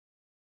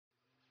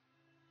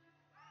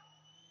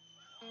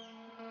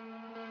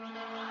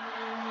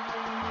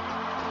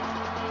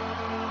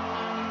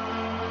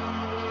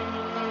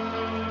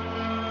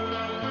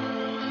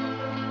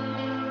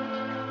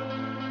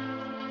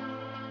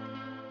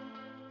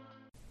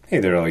Hey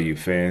there, all you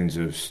fans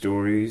of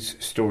stories,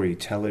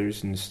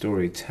 storytellers, and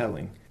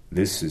storytelling.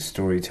 This is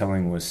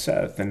Storytelling with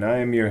Seth, and I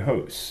am your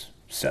host,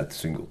 Seth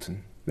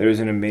Singleton. There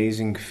is an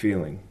amazing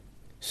feeling,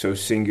 so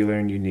singular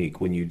and unique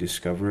when you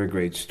discover a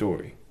great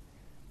story.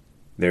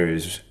 There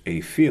is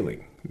a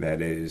feeling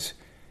that is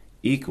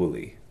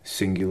equally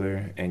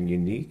singular and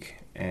unique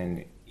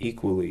and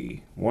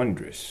equally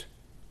wondrous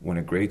when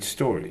a great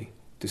story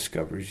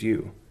discovers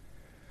you.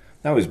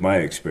 That was my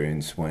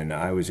experience when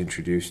I was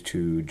introduced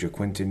to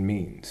Jaquintin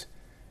Means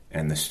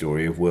and the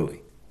story of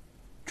Willie.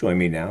 Join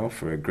me now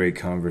for a great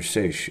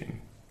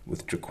conversation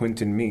with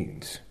Jaquintin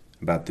Means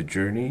about the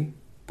journey,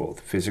 both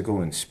physical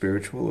and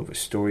spiritual, of a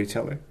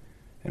storyteller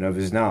and of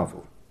his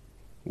novel,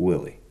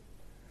 Willie.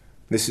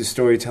 This is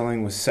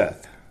Storytelling with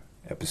Seth,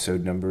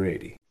 episode number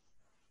 80.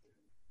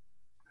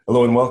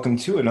 Hello and welcome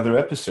to another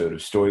episode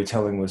of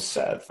Storytelling with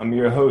Seth. I'm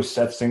your host,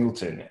 Seth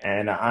Singleton,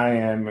 and I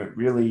am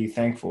really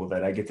thankful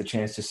that I get the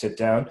chance to sit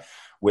down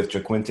with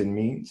Jaquintin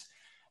Means.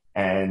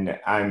 And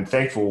I'm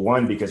thankful,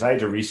 one, because I had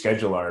to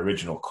reschedule our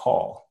original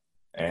call.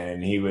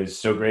 And he was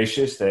so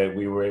gracious that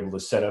we were able to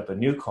set up a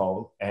new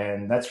call.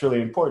 And that's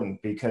really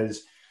important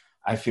because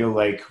I feel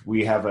like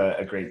we have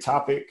a great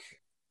topic,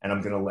 and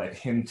I'm going to let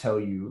him tell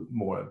you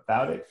more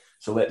about it.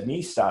 So let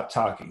me stop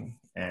talking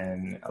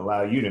and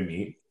allow you to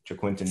meet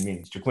Jaquintin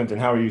Means. Jaquintin,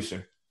 how are you,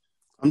 sir?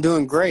 I'm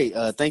doing great.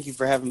 Thank you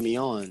for having me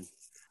on.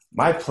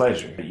 My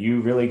pleasure.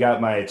 You really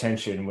got my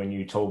attention when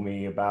you told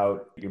me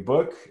about your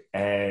book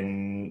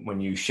and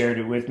when you shared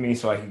it with me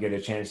so I could get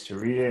a chance to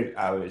read it.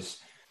 I was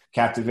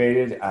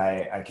captivated.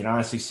 I can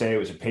honestly say it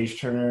was a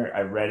page turner.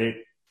 I read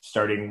it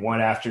starting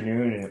one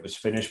afternoon and it was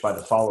finished by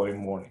the following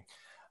morning.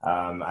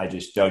 I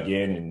just dug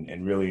in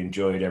and really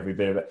enjoyed every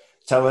bit of it.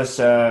 Tell us,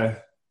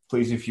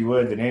 please, if you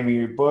would, the name of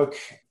your book,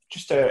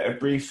 just a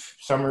brief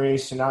summary,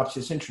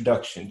 synopsis,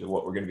 introduction to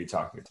what we're going to be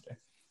talking about today.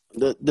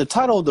 The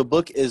title of the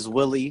book is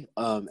Willie,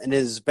 and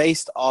is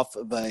based off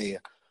of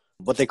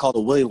what they call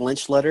the Willie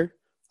Lynch letter.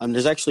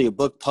 There's actually a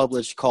book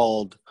published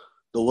called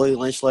The Willie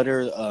Lynch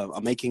Letter, A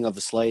Making of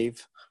a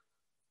Slave.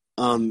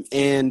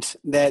 And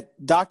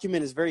that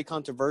document is very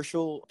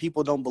controversial.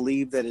 People don't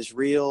believe that it's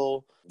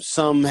real.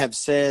 Some have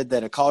said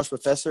that a college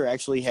professor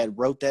actually had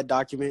wrote that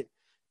document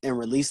and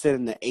released it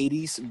in the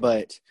 80s,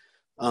 but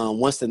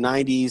once the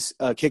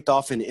 90s kicked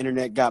off and the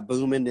internet got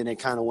booming, then it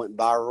kind of went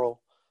viral.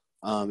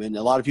 And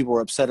a lot of people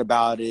were upset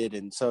about it.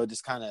 And so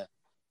just kind of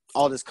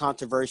all this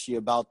controversy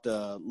about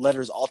the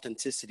letter's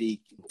authenticity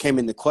came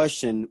into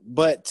question.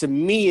 But to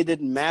me, it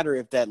didn't matter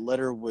if that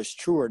letter was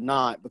true or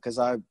not, because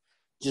I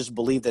just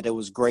believed that it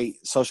was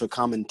great social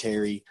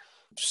commentary.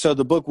 So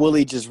the book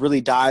Willie just really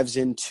dives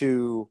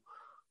into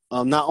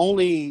not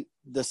only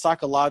the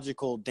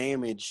psychological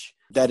damage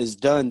that is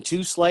done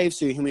to slaves,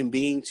 to a human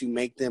being, to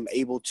make them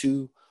able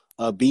to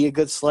be a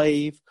good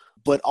slave,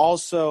 but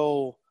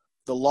also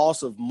the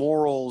loss of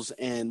morals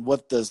and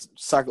what the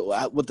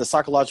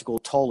psychological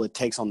toll it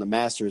takes on the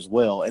master as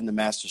well, and the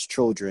master's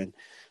children.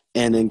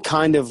 And in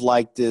kind of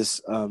like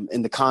this,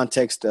 in the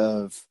context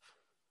of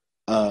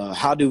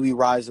how do we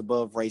rise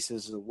above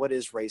racism? What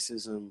is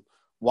racism?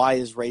 Why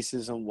is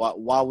racism?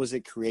 Why was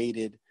it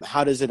created?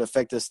 How does it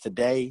affect us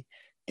today?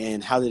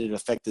 And how did it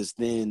affect us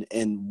then?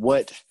 And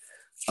what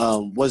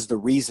was the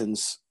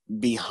reasons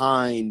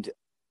behind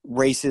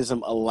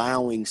racism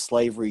allowing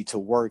slavery to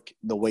work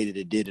the way that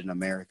it did in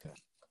America?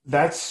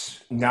 That's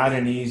not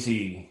an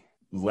easy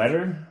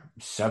letter,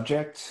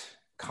 subject,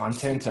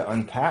 content to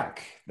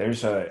unpack.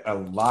 There's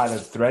a lot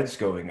of threads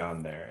going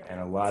on there and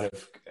a lot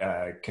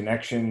of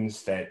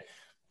connections that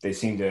they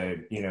seem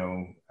to,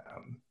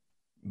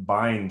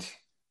 bind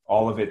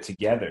all of it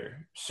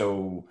together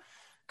so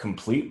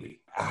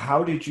completely.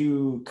 How did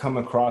you come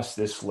across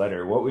this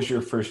letter? What was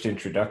your first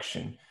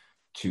introduction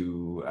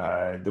to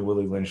the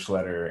Willie Lynch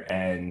letter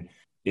and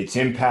its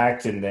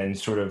impact, and then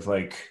sort of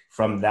like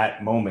from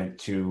that moment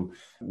to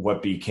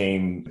what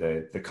became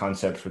the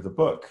concept for the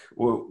book?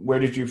 Where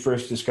did you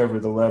first discover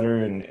the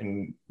letter,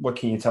 and what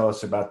can you tell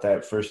us about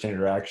that first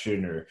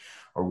interaction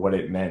or what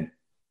it meant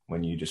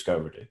when you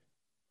discovered it?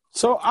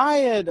 So I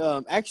had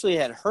actually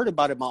had heard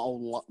about it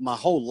my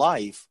whole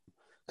life,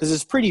 because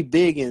it's pretty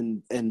big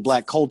in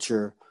Black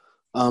culture,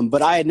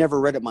 but I had never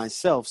read it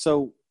myself.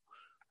 So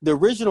the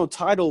original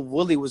title of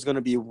Willie was going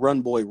to be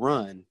Run Boy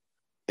Run,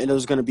 and it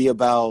was going to be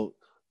about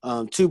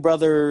two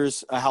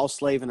brothers, a house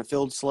slave and a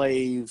field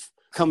slave,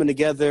 coming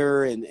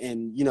together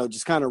and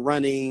just kind of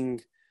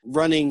running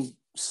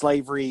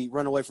slavery,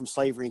 run away from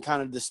slavery, and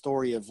kind of the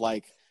story of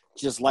like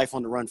just life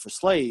on the run for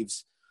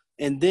slaves.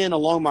 And then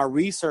along my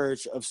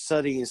research of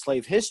studying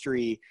slave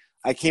history,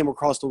 I came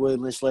across the Willie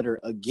Lynch letter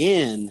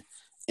again,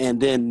 and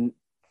then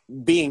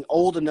being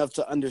old enough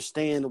to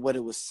understand what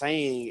it was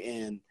saying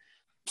and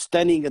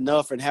studying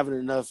enough and having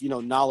enough,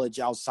 knowledge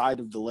outside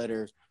of the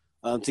letter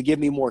to give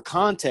me more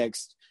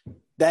context,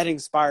 that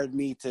inspired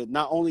me to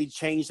not only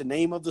change the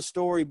name of the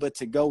story, but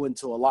to go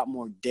into a lot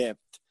more depth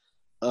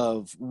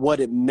of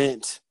what it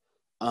meant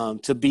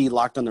to be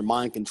locked under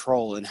mind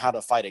control and how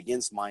to fight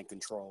against mind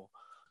control.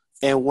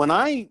 And when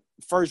I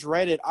first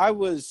read it, I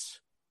was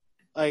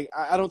like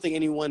I don't think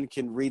anyone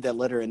can read that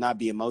letter and not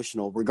be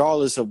emotional,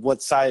 regardless of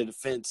what side of the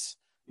fence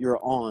you're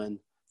on.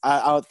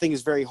 I think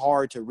it's very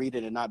hard to read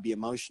it and not be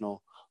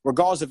emotional,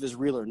 regardless if it's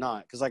real or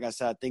not. Because, like I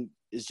said, I think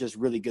it's just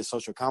really good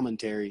social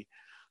commentary.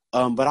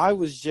 But I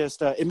was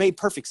just, it made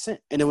perfect sense.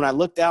 And then when I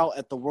looked out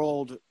at the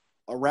world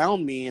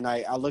around me, and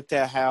I looked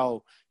at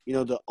how,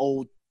 the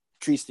old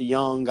treats the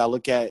young, I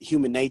look at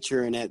human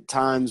nature, and at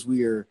times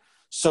we are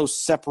so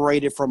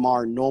separated from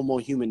our normal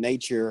human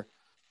nature,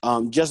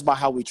 just by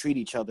how we treat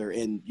each other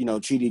and,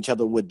 treat each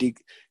other with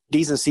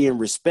decency and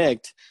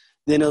respect.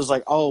 Then it was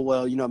like, oh,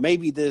 well,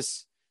 maybe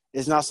this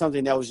is not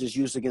something that was just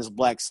used against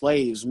black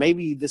slaves.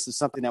 Maybe this is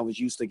something that was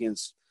used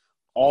against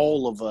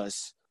all of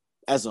us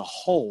as a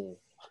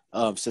whole.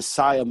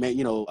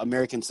 Society,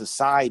 American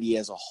society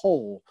as a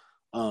whole,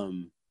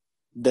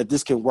 that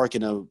this can work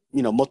in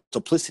a,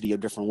 multiplicity of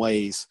different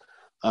ways.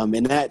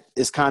 And that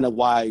is kind of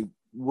why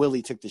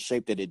Willie took the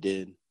shape that it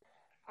did.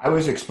 I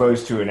was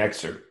exposed to an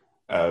excerpt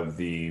of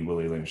the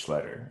Willie Lynch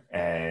letter,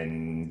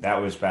 and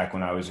that was back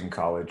when I was in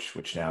college,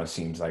 which now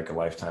seems like a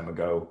lifetime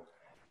ago.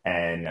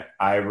 And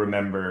I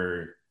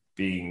remember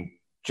being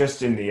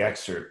just in the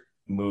excerpt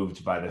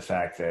moved by the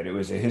fact that it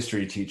was a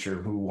history teacher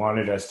who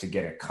wanted us to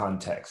get a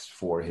context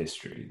for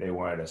history. They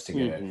wanted us to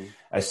get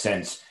a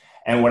sense.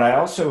 And what I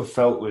also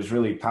felt was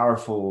really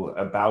powerful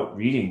about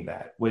reading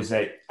that was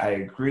that I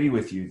agree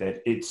with you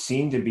that it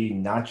seemed to be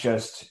not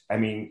just,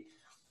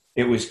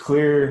 it was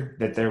clear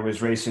that there was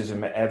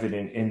racism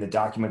evident in the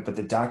document, but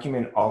the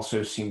document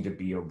also seemed to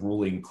be a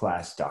ruling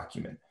class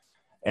document,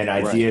 an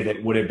idea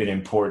that would have been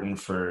important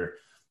for,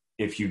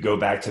 if you go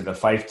back to the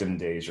fiefdom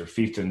days or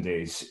fiefdom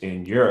days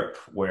in Europe,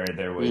 where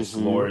there was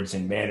lords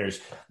and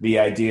manors, the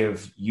idea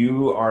of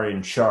you are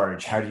in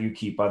charge. How do you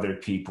keep other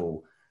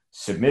people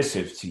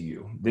submissive to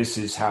you? This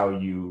is how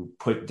you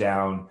put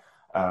down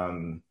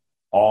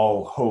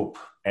all hope.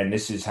 And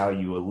this is how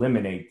you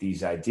eliminate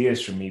these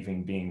ideas from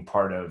even being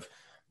part of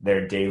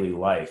their daily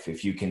life,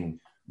 if you can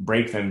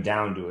break them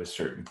down to a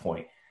certain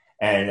point.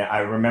 And I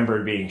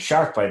remember being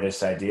shocked by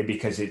this idea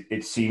because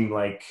it seemed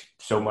like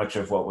so much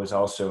of what was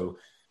also,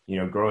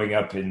 growing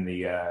up in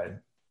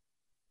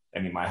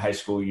my high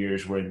school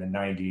years were in the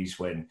 90s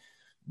when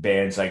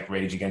bands like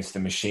Rage Against the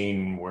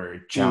Machine were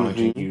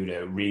challenging you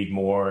to read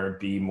more,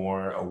 be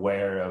more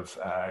aware of,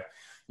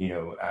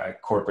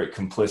 corporate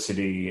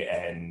complicity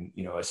and,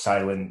 a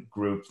silent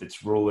group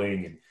that's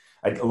ruling,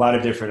 and a lot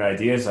of different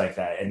ideas like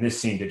that. And this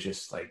seemed to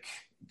just like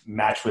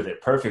match with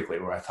it perfectly,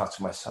 where I thought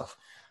to myself,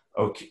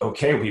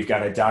 okay, we've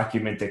got a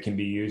document that can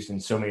be used in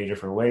so many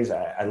different ways.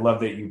 I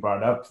love that you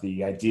brought up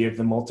the idea of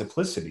the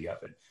multiplicity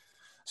of it.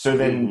 So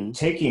then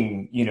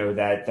taking,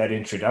 that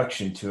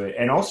introduction to it,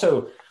 and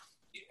also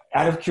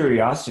out of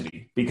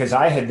curiosity, because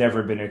I had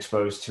never been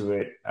exposed to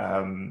it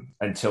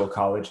until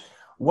college,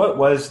 what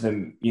was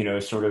the,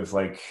 sort of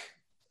like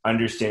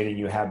understanding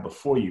you had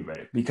before you read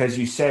it? Because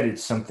you said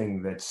it's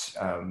something that's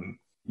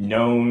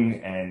known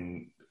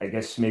and I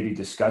guess maybe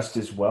discussed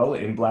as well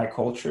in Black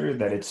culture,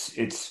 that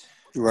it's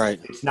right.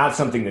 It's not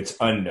something that's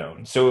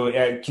unknown. So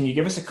can you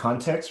give us a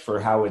context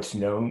for how it's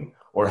known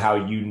or how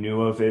you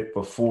knew of it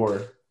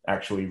before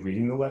actually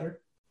reading the letter?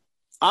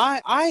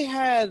 I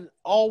had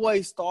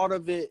always thought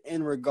of it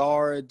in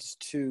regards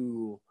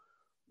to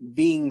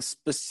being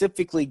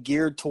specifically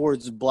geared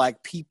towards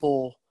Black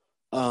people.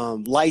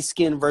 Light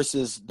skin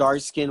versus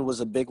dark skin was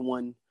a big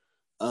one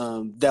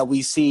that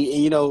we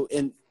see.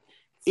 And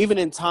even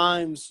in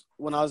times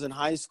when I was in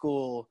high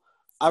school,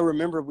 I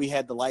remember we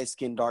had the light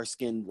skin, dark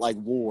skin like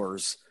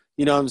wars.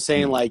 You know what I'm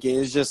saying? Like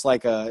it's just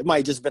like it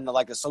might just been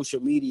like a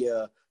social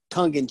media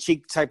tongue in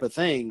cheek type of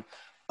thing.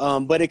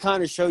 But it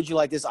kind of showed you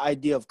like this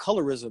idea of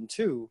colorism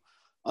too.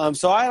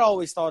 So I had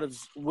always thought of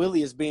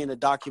Willie as being a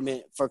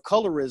document for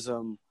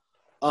colorism,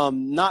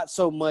 not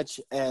so much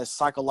as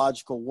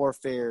psychological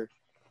warfare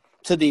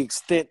to the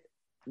extent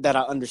that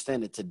I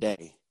understand it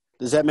today.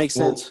 Does that make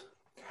sense?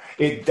 Well,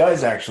 it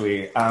does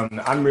actually.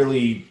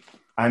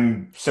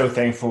 I'm so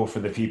thankful for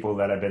the people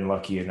that I've been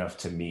lucky enough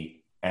to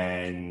meet.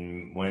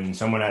 And when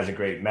someone has a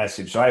great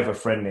message, so I have a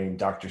friend named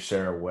Dr.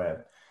 Sarah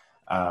Webb.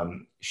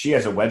 She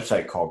has a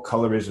website called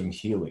Colorism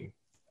Healing.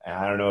 And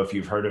I don't know if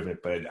you've heard of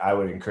it, but I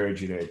would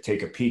encourage you to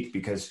take a peek,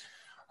 because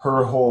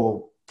her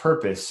whole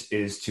purpose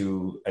is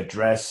to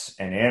address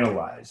and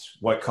analyze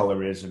what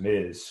colorism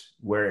is,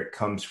 where it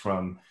comes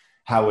from,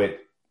 how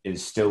it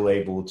is still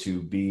able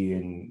to be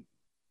in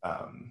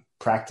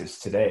practice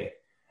today.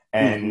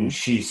 And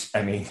she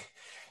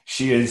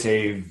is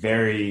a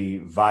very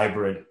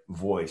vibrant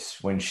voice.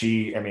 When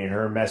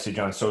her message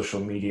on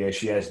social media,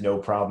 she has no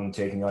problem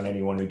taking on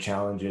anyone who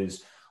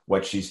challenges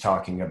what she's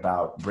talking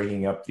about,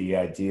 bringing up the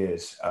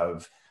ideas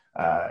of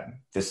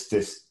the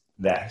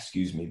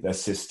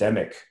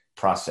systemic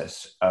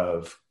process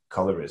of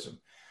colorism.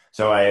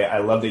 So I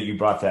love that you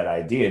brought that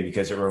idea,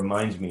 because it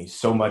reminds me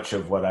so much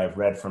of what I've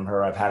read from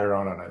her. I've had her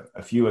on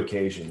a few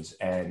occasions,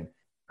 and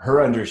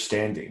her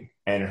understanding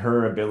and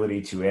her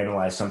ability to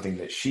analyze something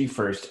that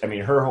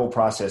her whole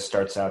process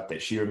starts out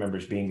that she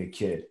remembers being a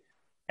kid,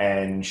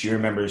 and she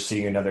remembers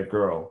seeing another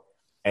girl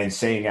and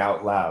saying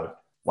out loud,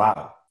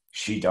 wow,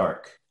 she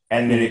dark.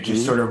 And then it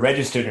just Mm-hmm. sort of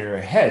registered in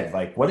her head,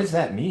 like, what does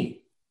that mean?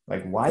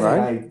 Like,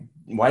 Right.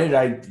 why did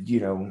I,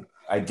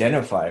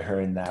 identify her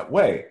in that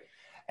way?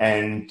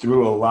 And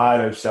through a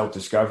lot of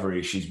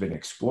self-discovery, she's been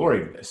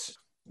exploring this.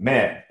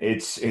 Man,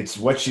 it's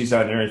what she's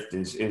unearthed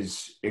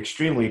is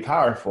extremely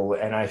powerful.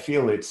 And I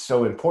feel it's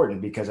so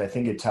important because I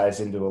think it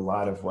ties into a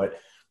lot of what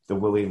the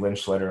Willie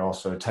Lynch letter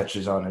also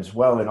touches on as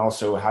well, and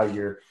also how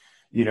you're,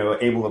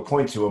 able to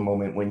point to a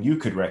moment when you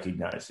could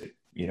recognize it,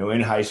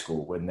 in high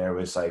school when there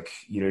was like,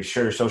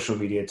 sure, social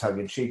media tongue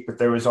in cheek, but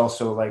there was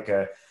also like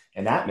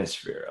an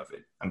atmosphere of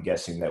it, I'm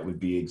guessing, that would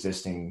be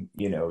existing,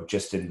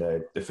 just in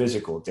the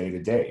physical day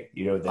to day,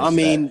 I this, that.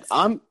 mean,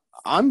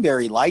 I'm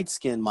very light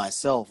skinned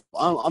myself.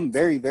 I'm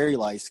very very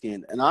light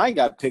skinned, and I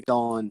got picked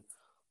on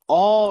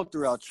all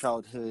throughout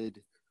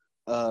childhood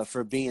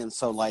for being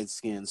so light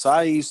skinned. So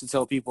I used to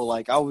tell people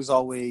like I was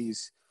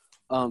always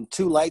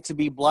too light to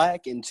be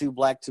black and too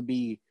black to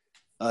be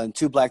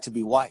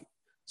white.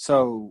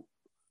 So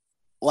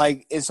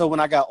and so when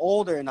I got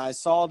older and I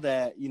saw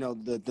that,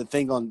 the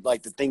thing on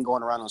like the thing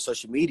going around on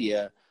social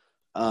media,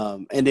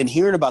 and then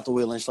hearing about the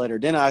Will Lynch letter,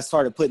 then I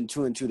started putting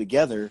two and two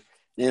together.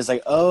 And it's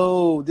like,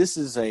 oh, this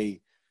is a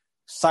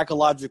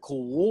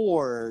psychological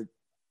war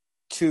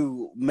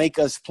to make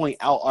us point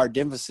out our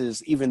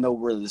differences, even though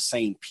we're the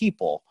same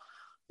people.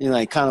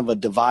 Like kind of a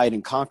divide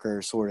and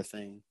conquer sort of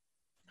thing.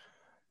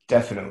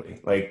 Definitely,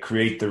 like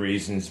create the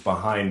reasons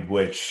behind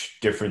which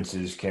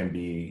differences can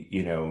be,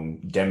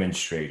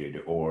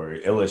 demonstrated or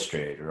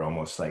illustrated, or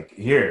almost like,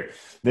 here,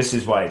 this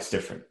is why it's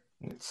different.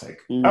 And it's like,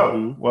 oh,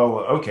 Mm-hmm. well,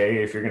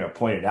 okay, if you're going to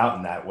point it out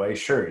in that way,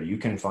 sure, you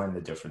can find the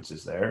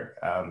differences there.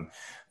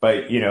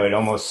 But, it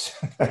almost,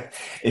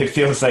 it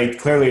feels like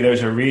clearly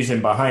there's a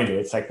reason behind it.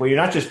 It's like, well, you're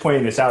not just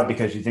pointing this out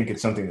because you think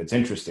it's something that's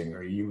interesting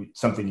or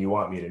something you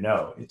want me to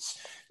know.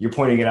 You're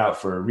pointing it out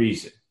for a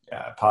reason,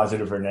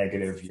 positive or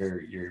negative.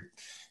 You're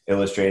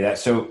illustrate that.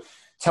 So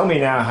tell me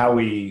now how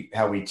we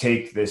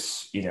take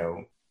this,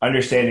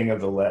 understanding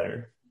of the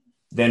letter,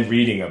 then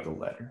reading of the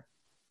letter,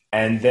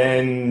 and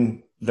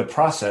then the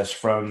process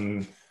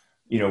from,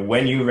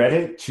 when you read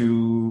it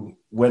to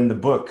when the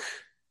book,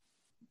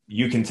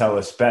 you can tell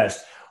us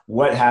best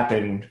what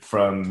happened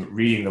from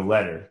reading the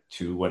letter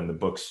to when the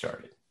book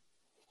started.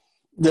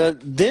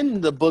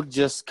 Then the book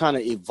just kind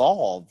of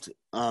evolved,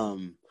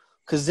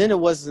 because then it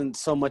wasn't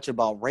so much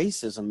about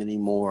racism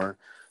anymore.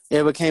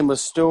 It became a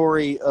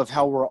story of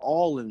how we're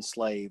all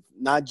enslaved,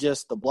 not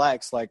just the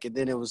blacks. Like, and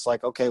then it was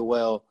like, okay,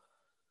 well,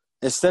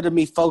 instead of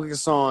me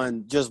focus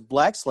on just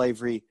black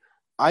slavery,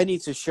 I need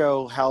to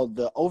show how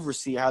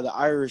how the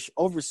Irish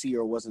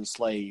overseer was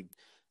enslaved.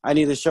 I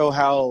need to show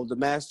how the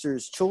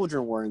master's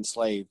children were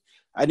enslaved.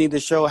 I need to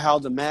show how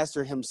the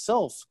master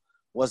himself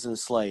was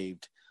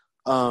enslaved.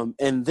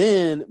 And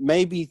then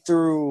maybe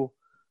through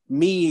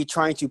me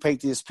trying to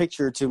paint this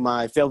picture to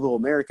my fellow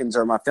Americans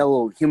or my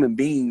fellow human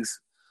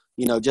beings,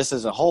 just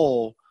as a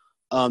whole,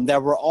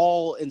 that we're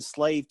all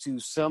enslaved to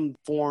some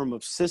form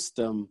of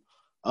system.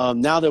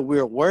 Now that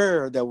we're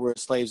aware that we're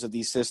slaves of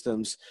these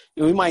systems,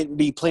 we might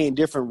be playing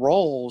different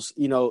roles,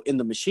 in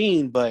the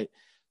machine. But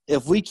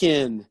if we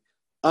can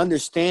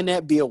understand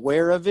that, be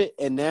aware of it,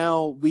 and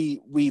now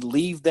we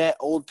leave that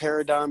old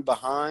paradigm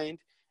behind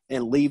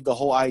and leave the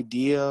whole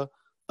idea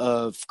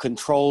of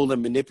control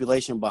and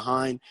manipulation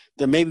behind,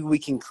 then maybe we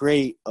can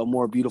create a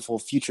more beautiful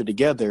future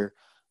together.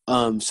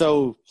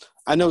 So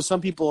I know some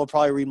people will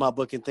probably read my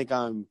book and think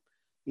I'm,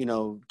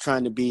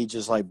 trying to be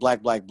just like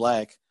black, black,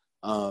 black,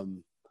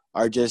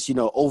 or just,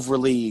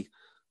 overly,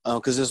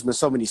 because there's been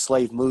so many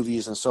slave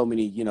movies and so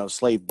many,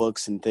 slave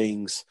books and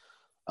things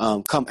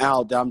come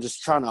out that I'm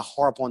just trying to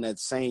harp on that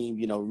same,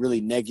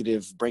 really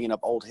negative, bringing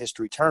up old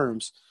history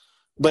terms.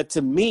 But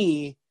to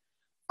me,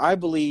 I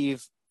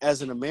believe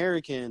as an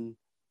American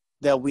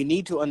that we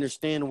need to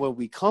understand where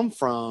we come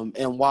from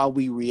and why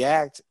we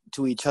react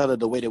to each other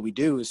the way that we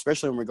do,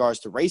 especially in regards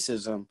to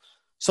racism,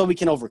 so we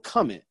can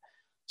overcome it.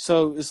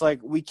 So it's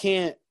like we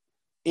can't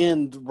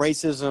end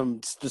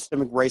racism,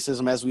 systemic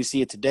racism as we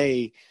see it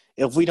today,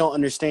 if we don't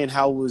understand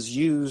how it was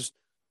used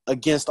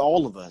against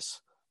all of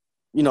us,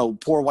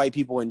 poor white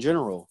people in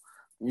general,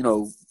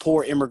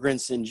 poor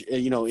immigrants in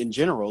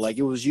general. Like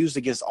it was used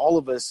against all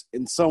of us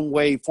in some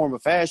way, form, or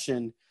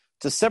fashion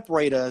to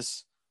separate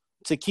us,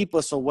 to keep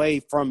us away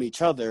from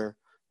each other.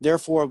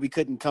 Therefore, we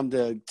couldn't come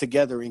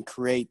together and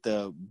create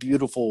the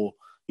beautiful,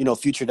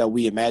 future that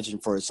we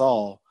imagined for us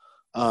all.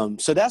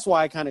 So that's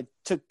why I kind of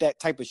took that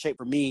type of shape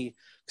for me,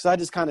 because I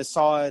just kind of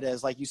saw it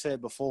as, like you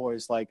said before,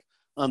 it's like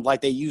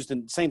they used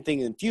the same thing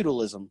in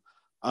feudalism.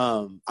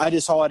 I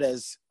just saw it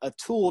as a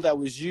tool that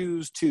was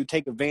used to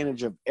take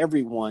advantage of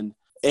everyone.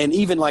 And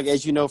even like,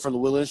 as you know, from the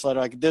Will Lynch letter,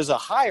 like there's a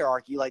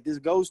hierarchy, like this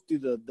goes through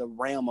the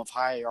realm of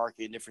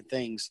hierarchy and different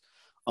things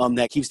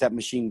that keeps that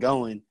machine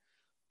going.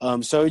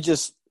 So it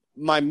just,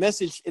 my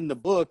message in the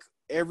book,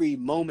 every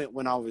moment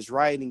when I was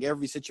writing,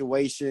 every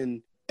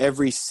situation,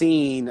 every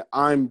scene,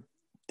 I'm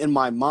in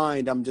my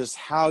mind, I'm just,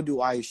 how do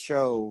I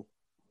show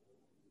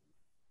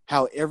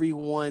how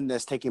everyone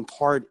that's taking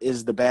part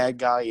is the bad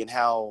guy and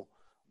how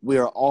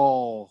we're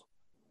all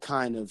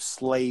kind of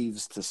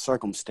slaves to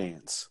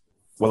circumstance.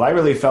 Well, I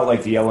really felt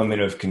like the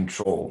element of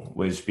control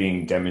was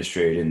being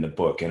demonstrated in the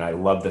book. And I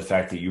love the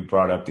fact that you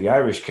brought up the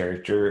Irish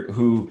character,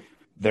 who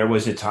there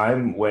was a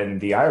time when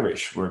the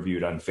Irish were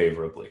viewed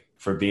unfavorably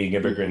for being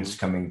immigrants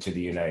coming to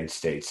the United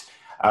States.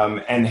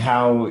 And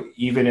how,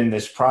 even in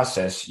this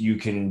process, you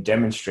can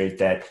demonstrate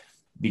that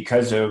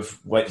because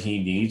of what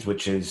he needs,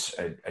 which is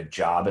a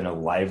job and a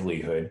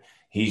livelihood,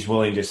 he's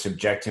willing to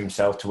subject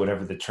himself to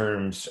whatever the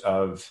terms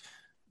of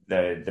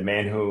the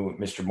man who,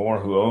 Mr. Moore,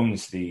 who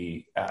owns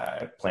the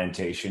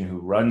plantation, who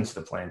runs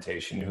the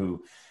plantation,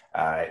 who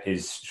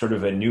is sort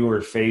of a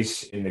newer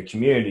face in the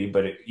community,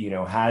 but it,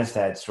 has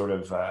that sort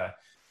of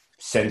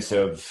sense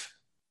of,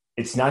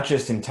 it's not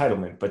just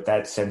entitlement, but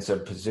that sense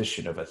of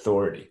position of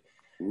authority,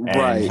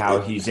 and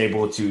how he's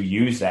able to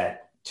use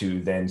that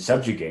to then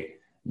subjugate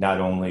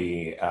not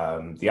only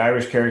the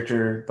Irish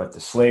character, but the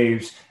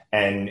slaves,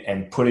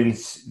 and put in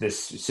this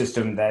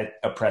system that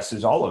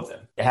oppresses all of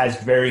them. It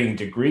has varying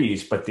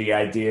degrees, but the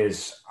idea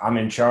is I'm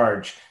in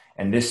charge,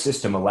 and this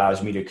system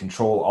allows me to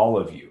control all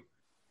of you.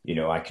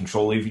 I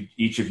control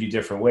each of you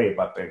different way,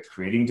 but by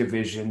creating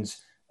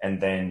divisions and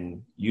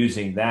then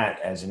using that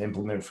as an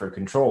implement for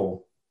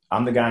control,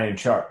 I'm the guy in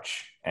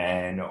charge.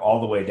 And all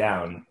the way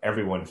down,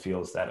 everyone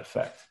feels that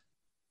effect.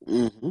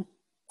 Mm-hmm.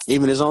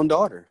 Even his own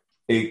daughter.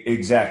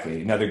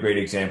 Exactly. Another great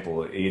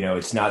example.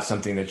 It's not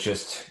something that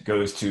just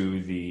goes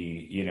to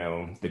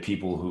the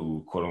people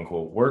who quote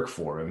unquote work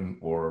for him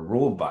or are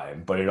ruled by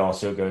him, but it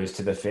also goes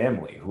to the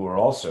family who are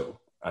also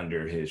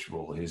under his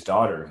rule. His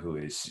daughter, who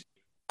is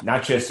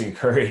not just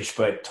encouraged,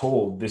 but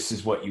told, this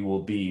is what you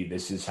will be.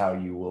 This is how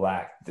you will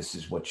act. This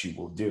is what you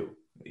will do.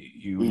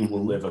 You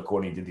will live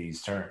according to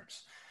these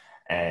terms.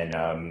 And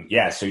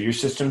so your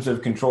systems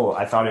of control,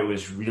 I thought it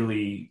was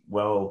really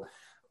well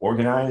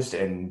organized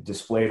and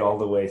displayed all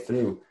the way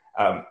through.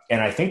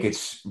 And I think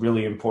it's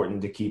really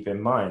important to keep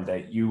in mind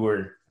that you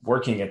were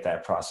working at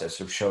that process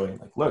of showing,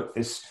 like, look,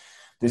 this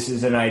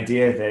is an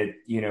idea that,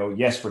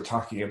 yes, we're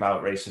talking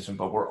about racism,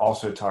 but we're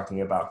also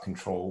talking about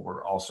control.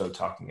 We're also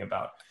talking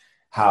about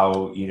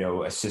how,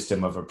 a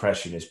system of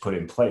oppression is put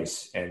in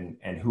place and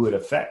who it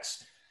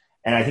affects.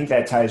 And I think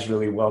that ties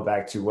really well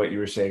back to what you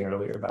were saying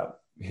earlier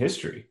about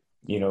history.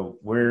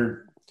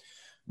 We're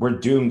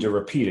doomed to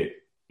repeat it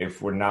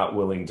if we're not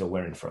willing to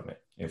learn from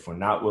it, if we're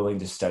not willing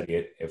to study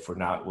it, if we're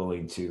not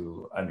willing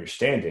to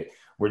understand it.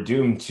 We're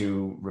doomed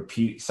to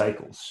repeat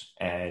cycles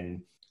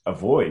and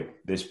avoid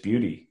this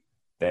beauty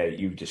that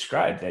you've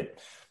described that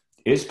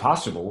is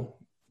possible,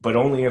 but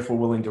only if we're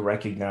willing to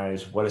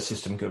recognize what a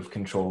system of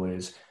control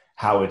is,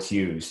 how it's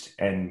used,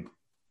 and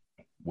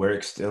where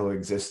it still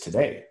exists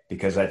today,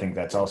 because I think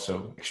that's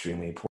also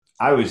extremely important.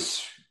 I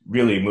was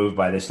really moved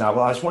by this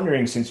novel. I was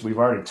wondering, since we've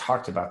already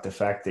talked about the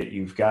fact that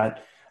you've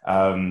got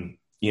an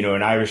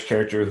Irish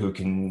character who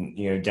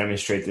can,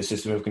 demonstrate the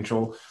system of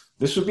control,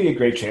 this would be a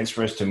great chance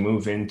for us to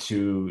move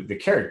into the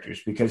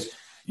characters, because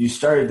you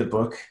started the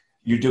book,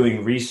 you're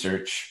doing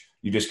research,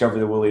 you discover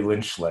the Willie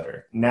Lynch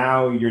letter.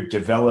 Now you're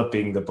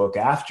developing the book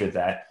after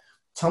that.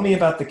 Tell me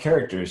about the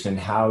characters and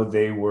how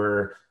they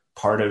were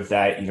part of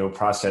that,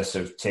 process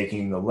of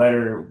taking the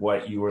letter,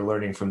 what you were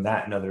learning from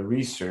that and other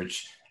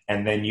research,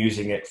 and then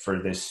using it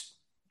for this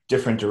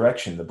different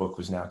direction the book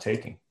was now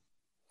taking.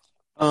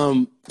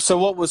 So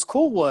what was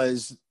cool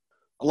was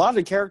a lot of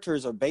the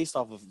characters are based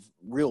off of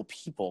real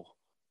people.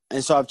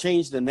 And so I've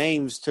changed the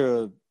names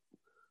to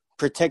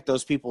protect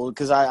those people,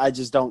 because I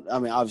just don't,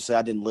 obviously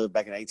I didn't live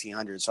back in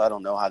 1800, so I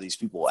don't know how these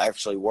people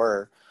actually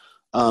were.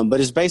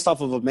 But it's based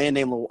off of a man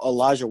named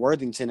Elijah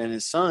Worthington, and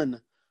his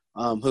son,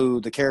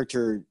 who the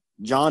character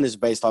John is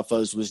based off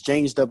of, was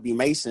James W.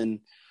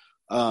 Mason,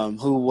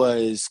 who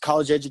was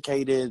college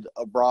educated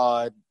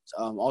abroad,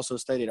 also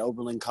studied at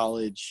Oberlin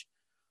College,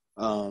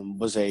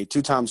 was a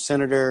two-time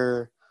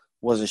senator,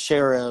 was a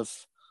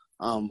sheriff,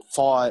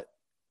 fought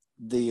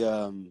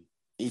the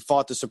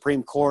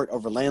Supreme Court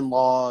over land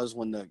laws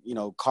when the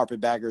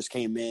carpetbaggers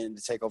came in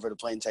to take over the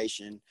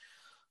plantation.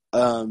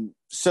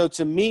 So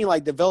to me,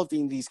 like,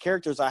 developing these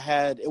characters,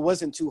 it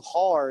wasn't too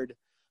hard,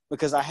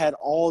 because I had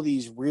all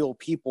these real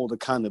people to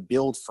kind of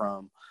build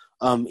from.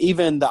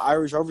 Even the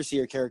Irish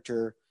overseer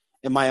character,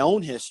 in my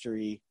own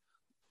history,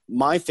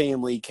 my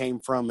family came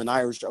from an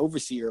Irish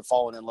overseer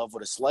falling in love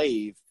with a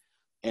slave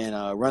and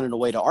running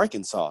away to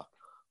Arkansas.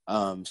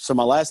 So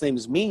my last name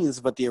is Means,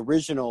 but the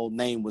original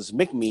name was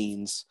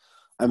McMeans.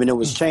 It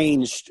was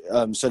changed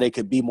so they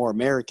could be more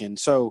American.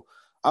 So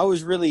I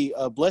was really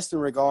blessed in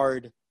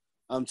regard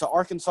to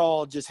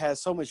Arkansas. Just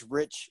has so much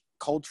rich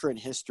culture and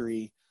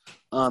history,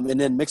 and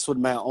then mixed with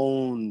my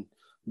own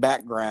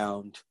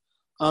background.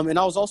 And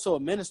I was also a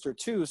minister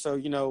too.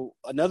 So,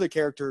 another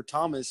character,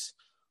 Thomas,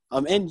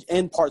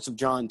 and parts of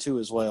John too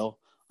as well,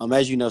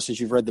 as you know, since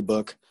you've read the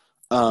book.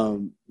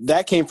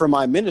 That came from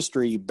my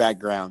ministry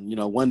background.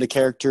 One of the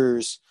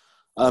characters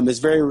is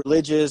very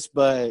religious,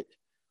 but,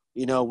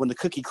 when the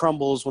cookie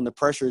crumbles, when the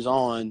pressure's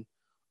on,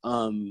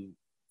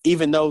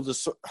 even though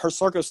her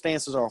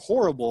circumstances are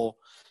horrible,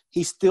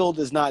 he still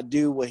does not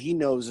do what he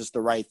knows is the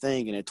right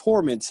thing, and it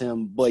torments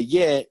him. But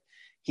yet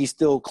he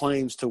still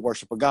claims to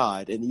worship a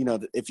God.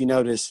 And, if you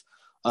notice,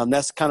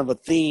 that's kind of a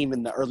theme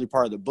in the early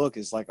part of the book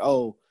is like,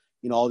 oh,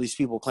 all these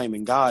people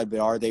claiming God, but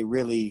are they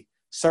really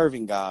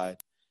serving God?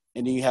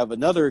 And then you have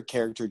another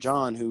character,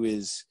 John, who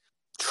is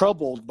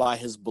troubled by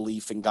his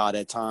belief in God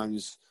at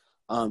times,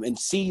 and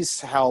sees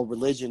how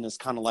religion is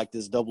kind of like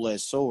this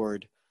double-edged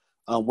sword,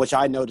 which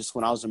I noticed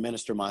when I was a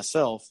minister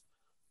myself.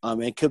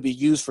 It could be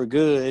used for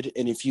good.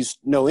 And if you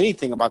know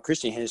anything about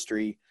Christian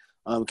history,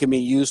 it can be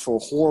used for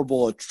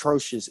horrible,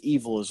 atrocious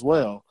evil as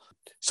well.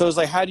 So it's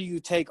like, how do you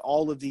take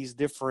all of these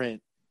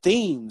different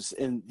themes?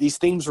 And these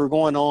themes were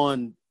going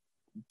on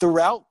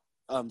throughout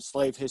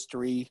slave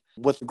history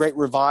with the great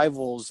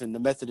revivals in the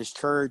Methodist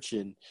Church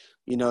and,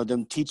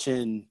 them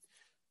teaching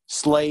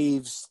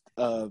slaves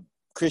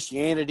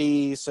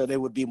Christianity so they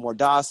would be more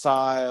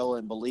docile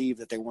and believe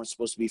that they weren't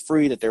supposed to be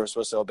free, that they were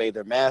supposed to obey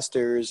their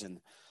masters and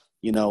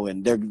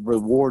their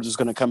reward was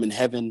going to come in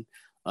heaven,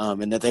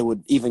 and that they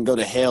would even go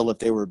to hell if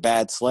they were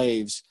bad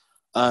slaves.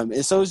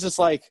 And so it was just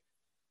like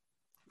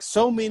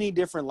so many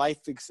different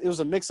it was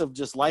a mix of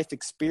just life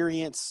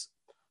experience,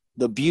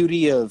 the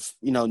beauty of,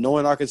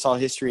 knowing Arkansas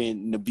history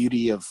and the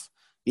beauty of,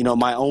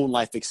 my own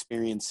life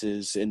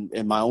experiences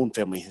and my own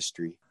family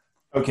history.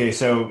 Okay,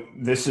 so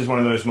this is one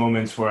of those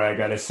moments where I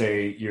got to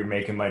say you're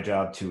making my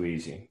job too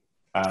easy.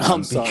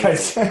 I'm sorry.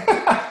 Because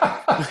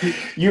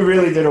you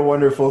really did a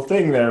wonderful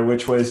thing there,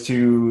 which was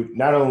to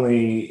not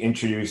only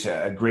introduce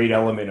a great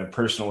element of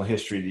personal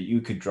history that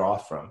you could draw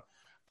from,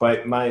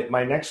 but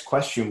my next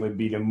question would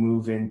be to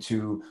move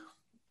into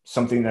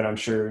something that I'm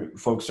sure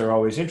folks are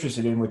always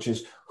interested in, which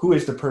is who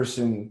is the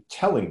person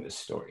telling this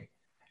story?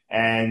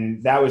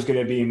 And that was going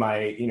to be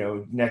my,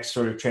 next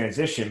sort of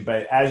transition.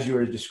 But as you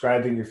were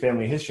describing your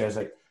family history, I was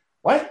like,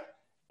 what?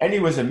 And he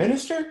was a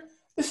minister?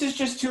 This is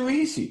just too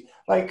easy.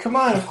 Like, come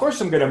on, of course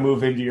I'm going to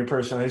move into your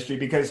personal history,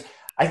 because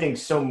I think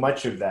so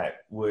much of that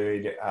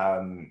would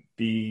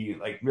be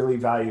like really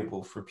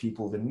valuable for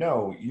people to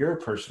know your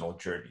personal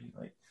journey.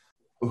 Like,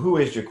 who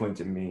is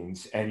JaQuinton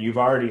Means? And you've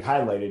already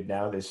highlighted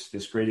now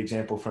this great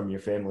example from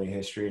your family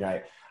history.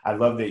 And I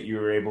love that you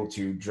were able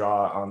to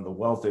draw on the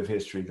wealth of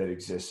history that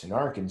exists in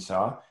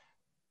Arkansas.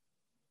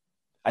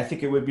 I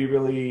think it would be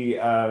really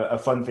a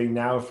fun thing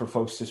now for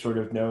folks to sort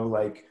of know,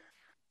 like,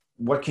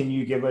 what can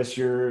you give us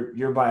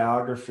your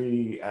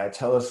biography?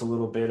 Tell us a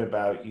little bit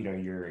about,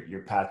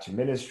 your path to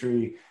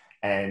ministry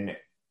and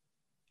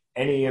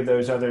any of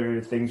those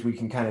other things we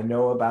can kind of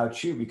know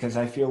about you, because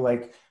I feel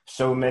like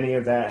so many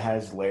of that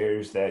has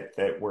layers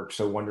that work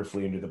so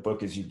wonderfully into the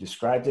book as you've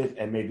described it,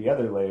 and maybe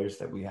other layers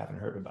that we haven't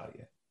heard about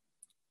yet.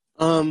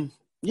 Born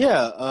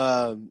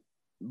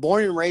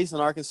and raised in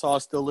Arkansas,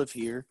 still live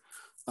here.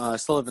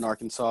 Still live in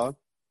Arkansas.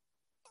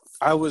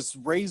 I was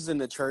raised in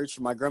the church.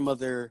 My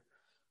grandmother,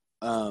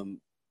 I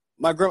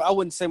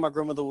wouldn't say my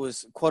grandmother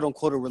was quote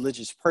unquote a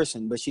religious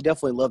person, but she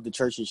definitely loved the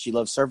church and she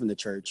loved serving the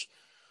church.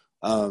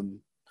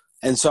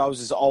 And so I was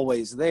just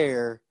always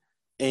there.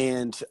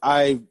 And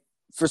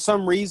for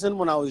some reason,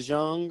 when I was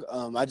young,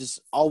 I just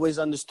always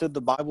understood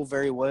the Bible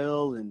very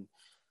well. And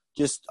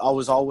just, I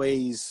was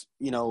always,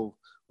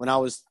 when I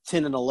was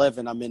 10 and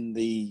 11, I'm in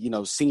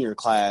the, senior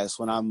class.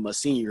 When I'm a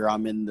senior,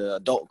 I'm in the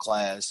adult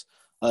class,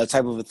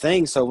 type of a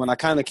thing. So when I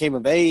kind of came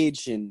of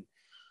age and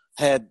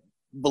had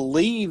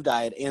believed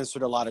I had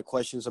answered a lot of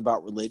questions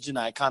about religion,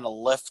 I kind of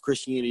left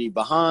Christianity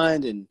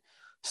behind and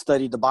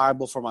studied the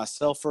Bible for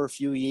myself for a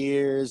few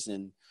years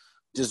and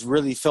just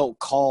really felt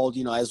called,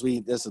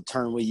 that's a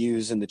term we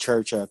use in the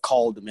church,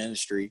 called to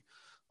ministry.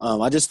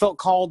 I just felt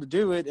called to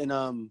do it. And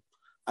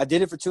I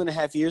did it for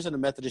 2.5 years in the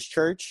Methodist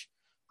church.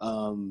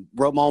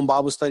 Wrote my own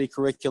Bible study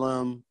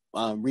curriculum,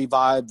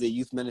 revived the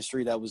youth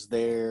ministry that was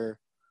there.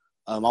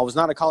 I was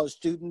not a college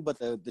student, but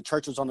the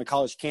church was on the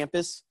college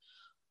campus.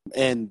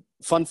 And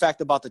fun fact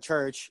about the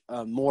church,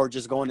 more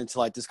just going into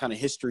like this kind of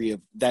history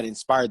of that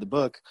inspired the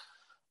book.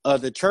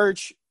 The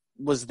church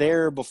was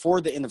there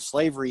before the end of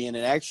slavery, and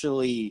it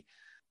actually,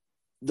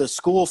 the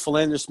school,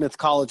 Philander Smith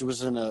College,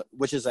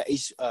 which is a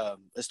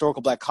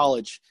historical black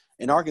college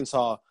in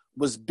Arkansas,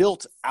 was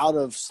built out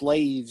of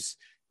slaves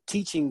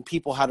teaching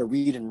people how to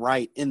read and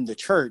write in the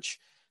church.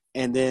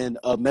 And then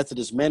a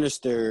Methodist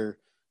minister,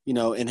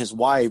 and his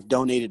wife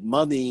donated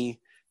money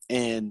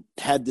and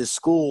had this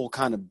school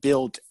kind of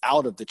built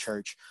out of the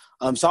church.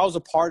 So I was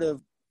a part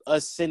of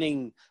us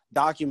sending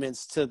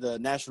documents to the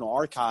National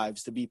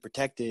Archives to be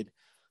protected.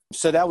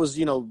 So that was,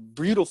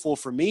 beautiful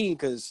for me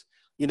because,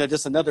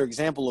 just another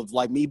example of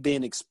like me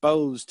being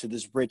exposed to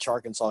this rich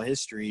Arkansas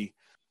history.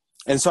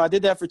 And so I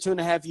did that for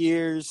 2.5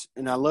 years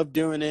and I loved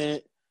doing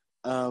it.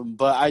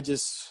 But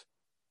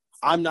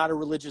I'm not a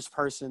religious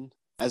person.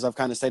 As I've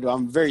kind of stated,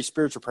 I'm a very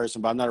spiritual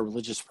person, but I'm not a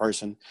religious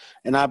person.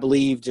 And I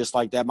believe just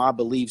like that, my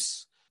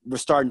beliefs were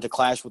starting to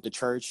clash with the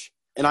church.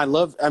 And it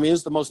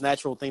was the most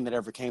natural thing that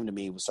ever came to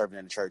me was serving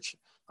in the church,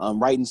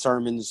 writing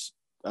sermons,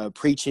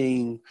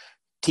 preaching,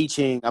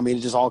 teaching. It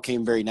just all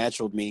came very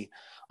natural to me.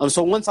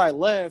 So once I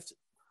left,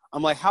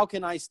 I'm like, how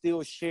can I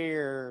still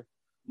share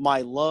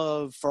my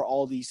love for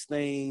all these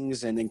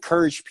things and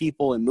encourage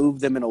people and move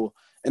them in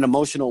an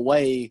emotional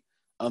way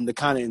to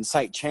kind of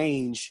incite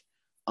change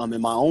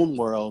in my own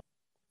world.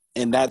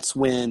 And that's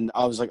when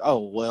I was like,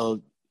 oh,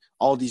 well,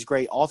 all these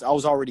great authors. I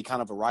was already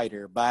kind of a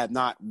writer, but I had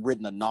not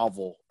written a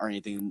novel or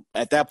anything.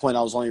 At that point,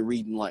 I was only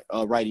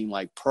writing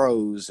like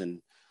prose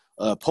and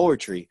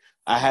poetry.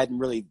 I hadn't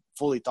really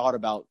fully thought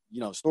about,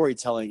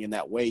 storytelling in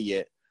that way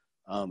yet.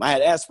 I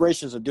had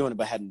aspirations of doing it,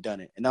 but hadn't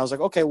done it. And I was like,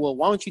 okay, well,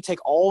 why don't you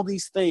take all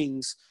these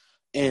things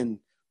and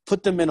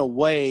put them in a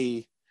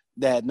way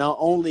that not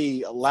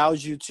only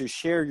allows you to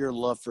share your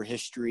love for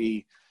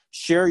history,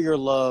 share your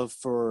love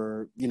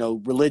for,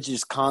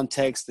 religious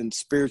context and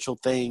spiritual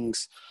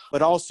things,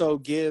 but also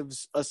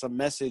gives us a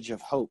message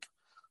of hope,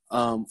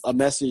 a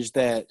message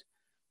that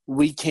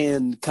we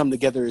can come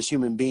together as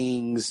human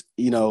beings,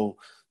 in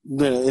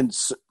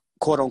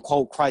quote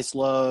unquote Christ's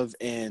love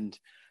and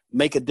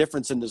make a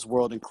difference in this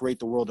world and create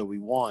the world that we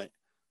want.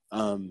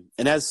 And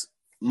that's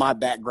my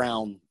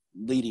background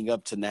leading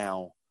up to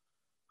now.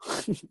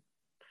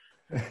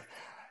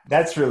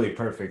 That's really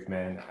perfect,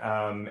 man.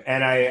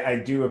 And I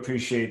do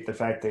appreciate the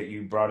fact that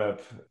you brought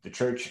up the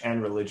church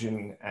and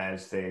religion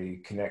as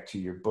they connect to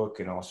your book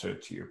and also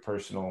to your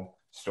personal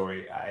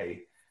story.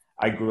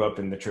 I grew up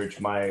in the church.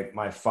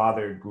 My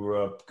father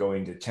grew up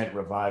going to tent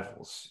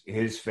revivals.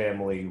 His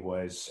family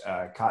was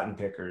cotton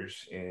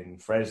pickers in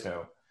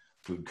Fresno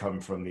who'd come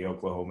from the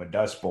Oklahoma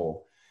Dust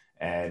Bowl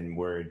and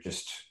were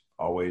just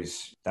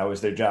always, that was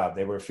their job.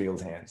 They were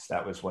field hands.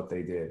 That was what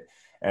they did.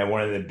 And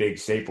one of the big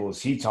staples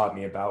he taught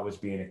me about was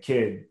being a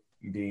kid,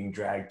 being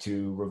dragged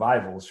to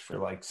revivals for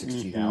like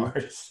 16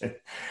 hours.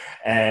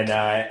 And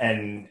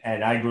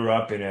I grew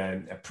up in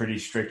a pretty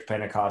strict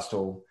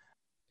Pentecostal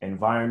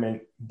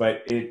environment,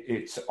 but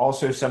it's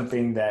also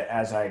something that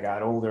as I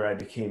got older, I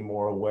became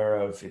more aware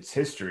of its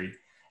history.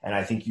 And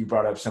I think you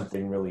brought up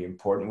something really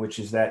important, which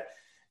is that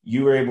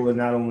you were able to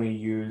not only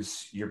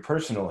use your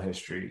personal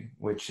history,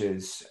 which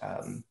is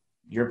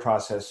your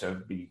process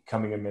of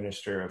becoming a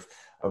minister,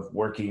 of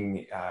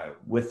working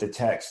with the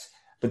text,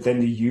 but then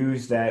to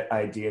use that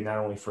idea not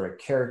only for a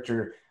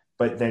character,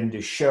 but then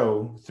to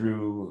show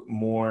through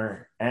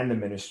Moore and the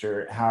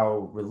minister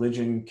how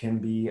religion can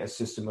be a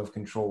system of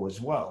control as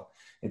well.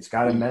 It's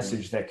got a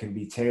message that can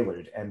be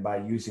tailored. And by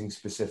using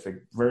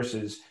specific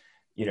verses,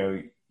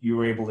 you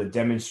were able to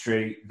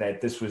demonstrate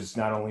that this was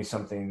not only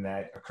something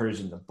that occurs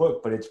in the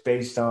book, but it's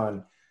based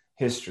on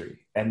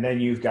history. And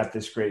then you've got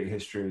this great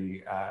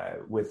history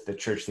with the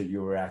church that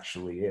you were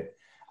actually in.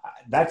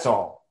 That's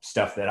all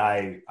stuff that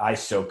I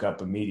soak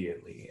up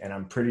immediately. And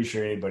I'm pretty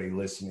sure anybody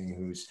listening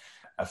who's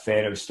a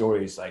fan of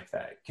stories like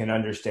that can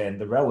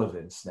understand the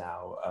relevance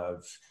now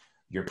of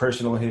your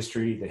personal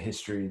history, the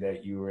history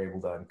that you were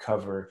able to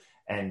uncover,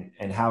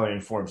 and how it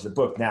informs the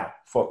book. Now,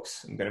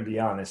 folks, I'm going to be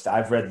honest,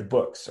 I've read the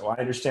book, so I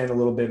understand a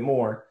little bit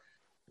more.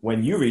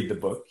 When you read the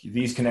book,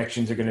 these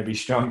connections are going to be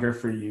stronger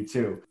for you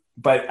too.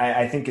 But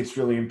I think it's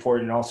really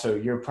important also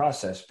your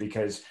process,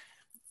 because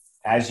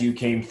as you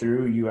came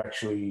through, you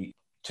actually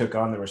took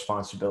on the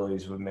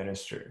responsibilities of a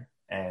minister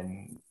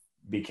and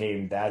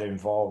became that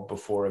involved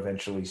before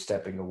eventually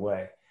stepping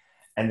away.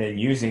 And then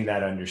using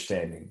that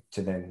understanding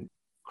to then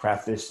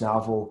craft this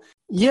novel.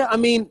 Yeah, I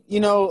mean,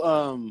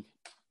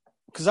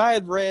 because I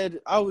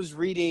was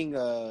reading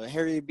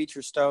Harriet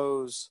Beecher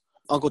Stowe's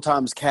Uncle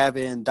Tom's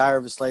Cabin, Diary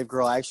of a Slave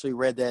Girl. I actually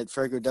read that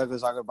Frederick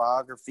Douglass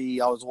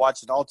autobiography. I was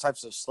watching all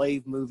types of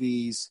slave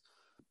movies.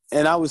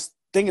 And I was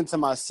thinking to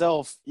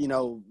myself,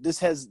 this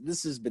has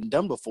been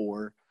done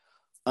before.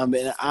 And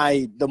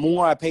the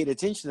more I paid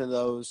attention to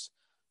those,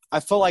 I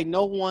felt like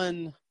no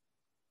one,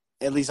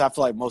 at least I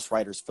feel like most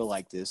writers feel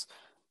like this,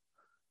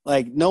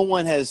 like no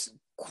one has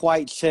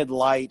quite shed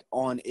light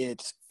on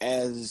it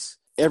as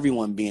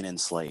everyone being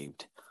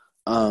enslaved.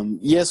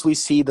 Yes, we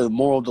see the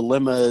moral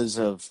dilemmas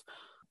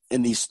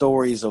in these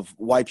stories of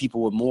white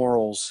people with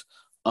morals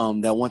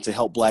that want to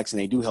help blacks, and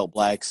they do help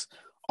blacks.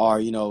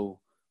 Or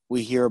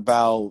we hear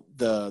about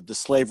the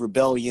slave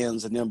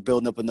rebellions and them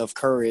building up enough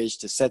courage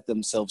to set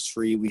themselves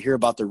free. We hear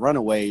about the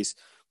runaways,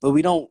 but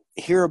we don't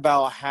hear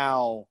about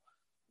how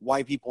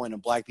white people and the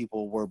black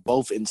people were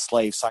both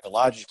enslaved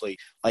psychologically.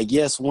 Like,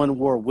 yes, one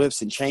wore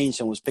whips and chains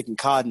and was picking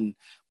cotton,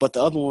 but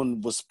the other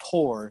one was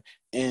poor.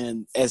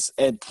 And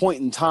at point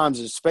in times,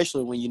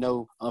 especially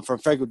when, from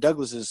Frederick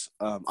Douglass's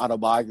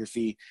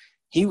autobiography,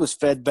 he was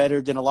fed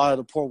better than a lot of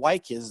the poor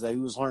white kids that he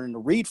was learning to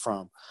read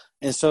from.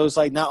 And so it's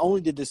like, not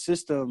only did the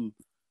system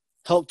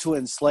help to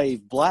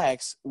enslave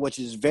blacks, which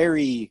is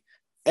very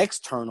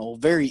external,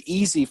 very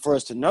easy for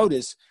us to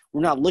notice,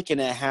 we're not looking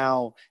at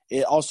how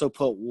it also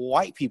put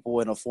white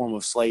people in a form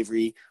of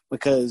slavery,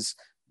 because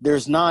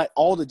there's not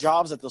all the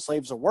jobs that the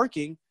slaves are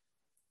working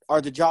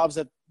are the jobs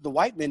that the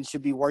white men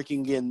should be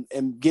working in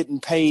and getting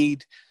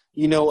paid,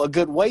 a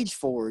good wage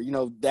for.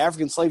 The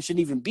African slave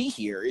shouldn't even be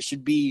here. It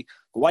should be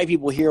the white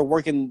people here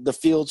working the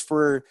fields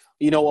for,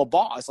 a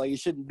boss. Like, it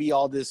shouldn't be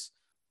all this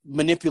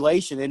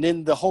manipulation. And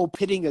then the whole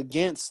pitting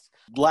against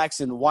blacks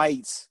and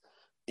whites,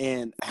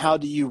 and how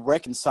do you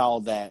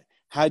reconcile that?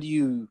 How do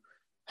you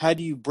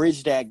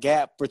bridge that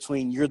gap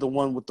between you're the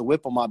one with the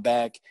whip on my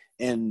back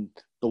and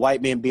the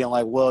white man being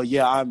like, well,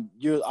 yeah,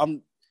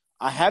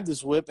 I have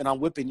this whip and I'm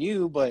whipping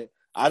you, but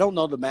I don't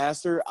know the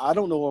master. I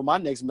don't know where my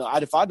next meal.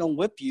 If I don't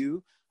whip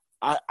you,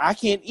 I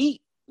can't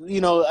eat.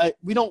 I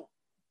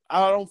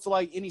don't feel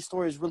like any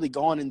story has really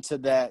gone into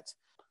that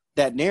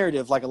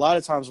narrative. Like a lot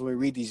of times when we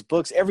read these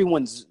books,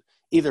 everyone's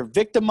either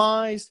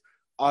victimized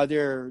or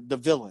they're the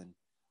villain.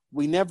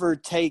 We never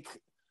take,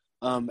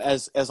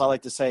 as I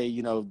like to say,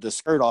 the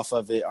skirt off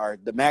of it or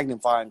the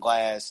magnifying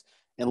glass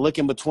and look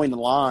in between the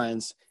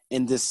lines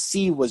and to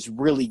see what's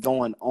really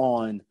going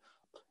on,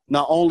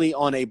 not only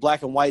on a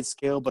black and white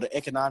scale, but an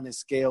economic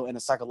scale and a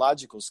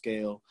psychological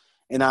scale.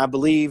 And I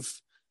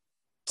believe,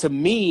 to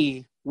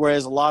me,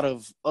 whereas a lot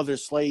of other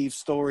slave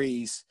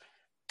stories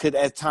could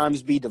at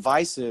times be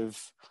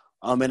divisive,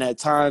 and at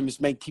times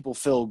make people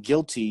feel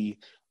guilty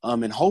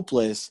and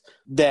hopeless,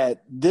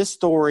 that this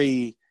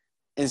story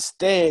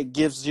instead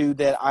gives you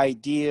that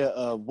idea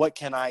of what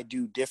can I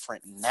do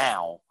different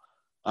now?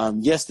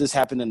 Yes, this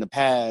happened in the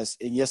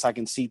past, and yes, I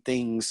can see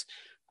things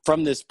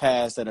from this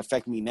past that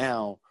affect me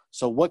now.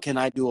 So what can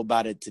I do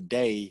about it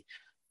today?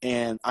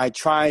 And I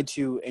try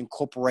to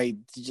incorporate,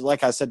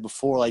 like I said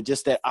before, like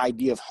just that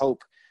idea of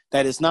hope,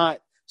 that it's not,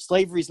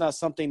 slavery is not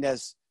something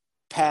that's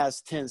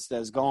past tense,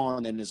 that's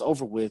gone and is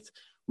over with.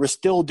 We're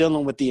still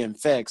dealing with the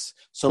effects.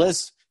 So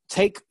let's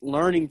take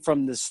learning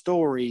from this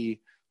story,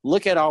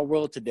 look at our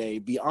world today,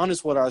 be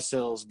honest with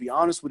ourselves, be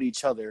honest with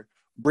each other,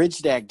 bridge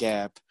that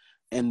gap,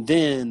 and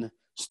then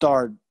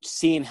start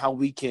seeing how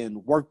we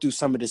can work through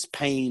some of this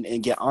pain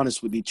and get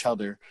honest with each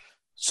other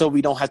so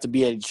we don't have to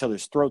be at each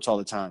other's throats all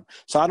the time.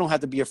 So I don't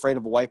have to be afraid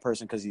of a white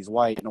person because he's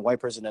white, and a white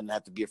person doesn't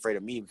have to be afraid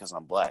of me because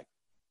I'm black.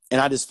 And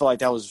I just feel like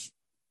that was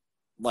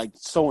like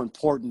so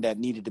important, that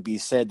needed to be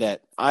said,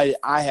 that I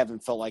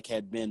haven't felt like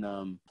had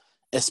been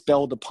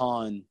expelled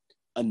upon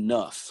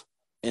enough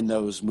in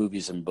those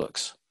movies and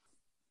books.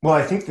 Well,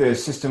 I think the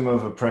system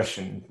of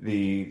oppression,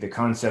 the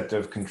concept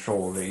of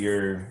control that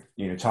you're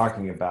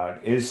talking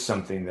about, is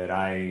something that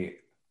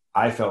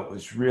I felt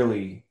was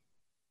really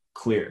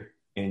clear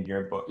in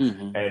your book.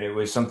 Mm-hmm. And it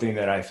was something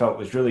that I felt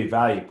was really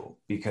valuable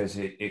because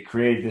it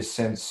created this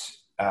sense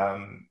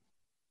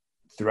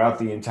throughout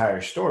the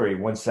entire story,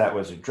 once that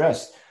was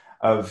addressed,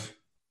 of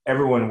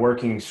everyone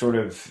working sort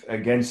of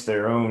against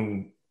their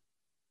own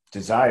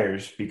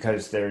desires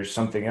because there's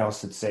something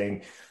else that's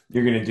saying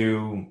you're going to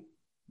do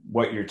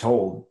what you're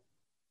told,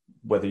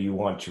 whether you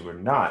want to or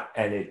not.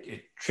 And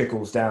it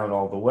trickles down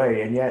all the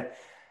way. And yet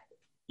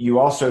you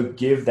also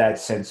give that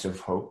sense of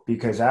hope,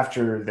 because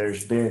after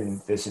there's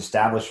been this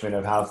establishment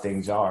of how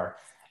things are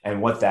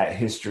and what that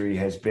history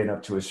has been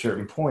up to a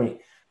certain point,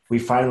 we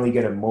finally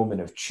get a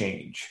moment of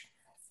change.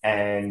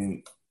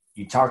 And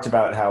you talked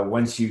about how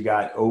once you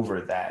got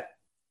over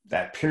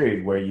that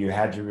period where you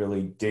had to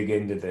really dig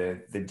into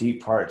the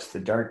deep parts, the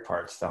dark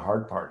parts, the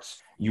hard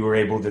parts, you were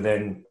able to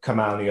then come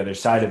out on the other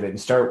side of it and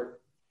start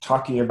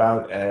talking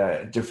about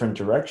a different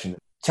direction.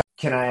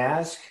 Can I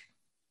ask,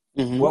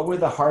 what were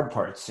the hard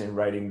parts in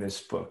writing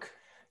this book?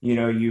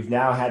 You've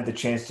now had the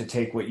chance to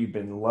take what you've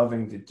been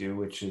loving to do,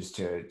 which is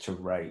to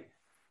write,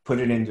 put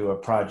it into a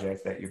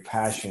project that you're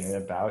passionate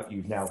about.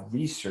 You've now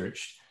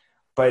researched,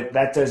 but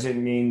that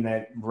doesn't mean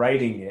that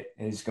writing it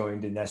is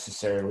going to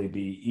necessarily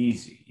be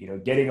easy.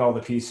 Getting all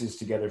the pieces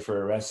together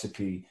for a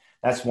recipe,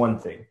 that's one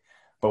thing.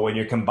 But when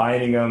you're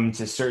combining them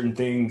to certain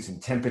things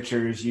and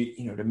temperatures,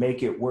 to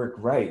make it work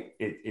right,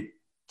 it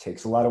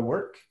takes a lot of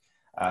work.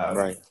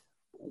 Right.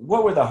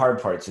 What were the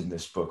hard parts in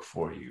this book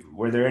for you?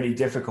 Were there any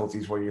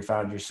difficulties where you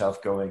found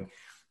yourself going,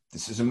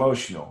 this is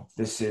emotional,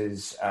 this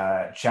is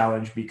a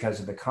challenge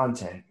because of the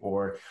content,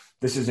 or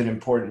this is an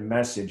important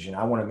message and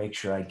I want to make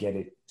sure I get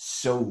it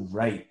so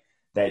right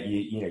that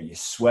you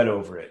sweat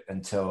over it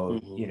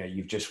until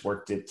you've just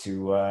worked it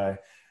to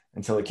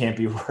until it can't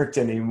be worked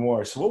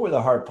anymore? So what were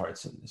the hard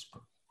parts in this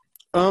book?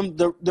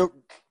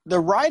 The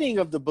writing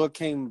of the book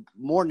came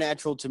more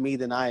natural to me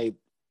than I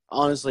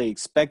honestly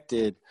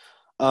expected.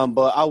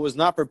 But I was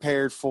not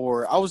prepared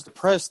I was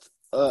depressed.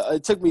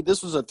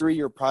 This was a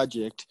 3-year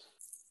project.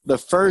 The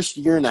first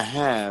year and a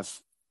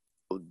half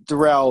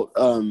throughout,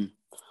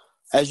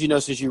 as you know,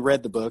 since you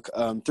read the book,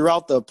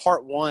 throughout the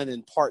part 1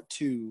 and part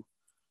 2,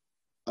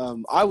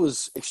 I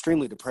was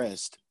extremely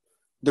depressed.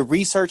 The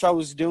research I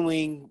was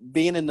doing,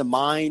 being in the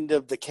mind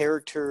of the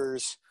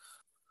characters,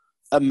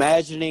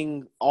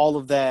 imagining all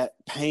of that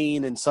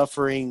pain and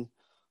suffering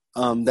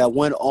that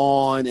went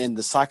on, and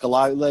the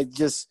psychological,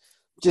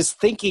 just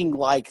thinking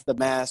like the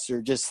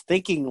master, just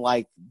thinking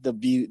like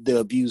the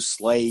abused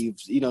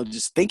slaves,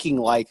 just thinking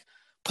like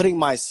putting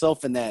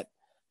myself in that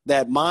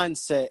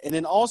mindset. And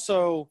then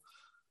also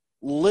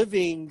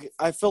living,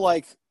 I feel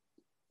like,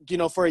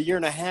 for a year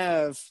and a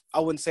half, I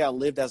wouldn't say I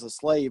lived as a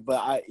slave,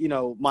 but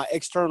my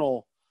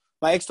external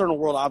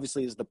world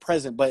obviously is the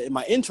present, but in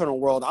my internal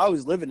world, I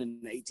was living in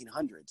the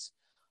 1800s.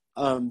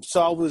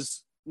 So I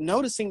was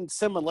noticing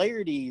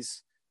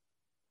similarities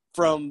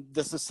from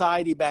the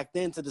society back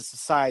then to the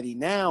society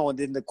now. And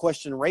then the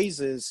question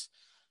raises,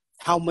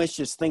 how much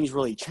has things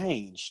really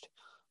changed?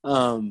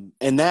 And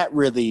that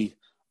really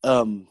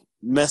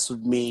messed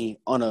with me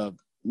on a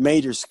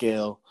major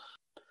scale.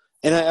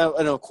 And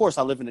of course,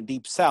 I live in the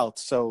deep South.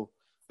 So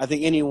I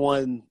think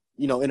anyone,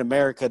 in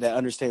America that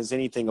understands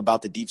anything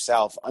about the deep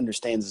South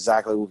understands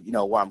exactly,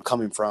 where I'm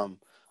coming from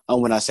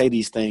when I say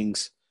these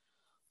things.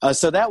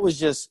 So that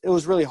was it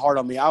was really hard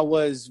on me. I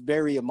was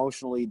very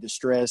emotionally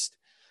distressed.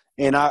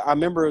 And I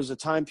remember it was a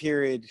time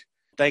period,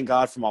 thank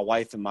God for my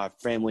wife and my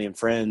family and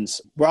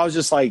friends, where I was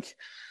just like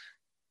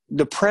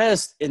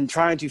depressed and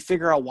trying to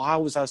figure out why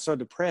was I so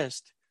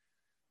depressed.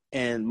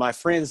 And my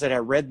friends that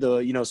had read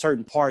the,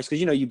 certain parts, because,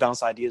 you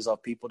bounce ideas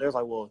off people. They're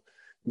like, well,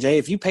 Jay,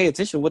 if you pay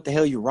attention to what the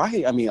hell you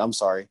write, I mean, I'm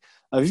sorry.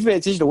 If you pay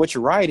attention to what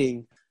you're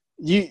writing,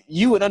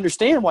 you would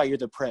understand why you're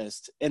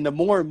depressed. And the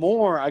more and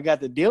more I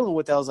got to dealing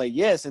with it, I was like,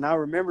 yes. And I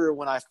remember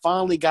when I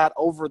finally got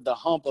over the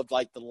hump of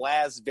like the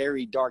last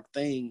very dark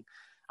thing,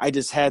 I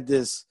just had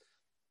this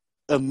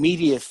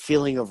immediate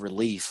feeling of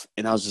relief.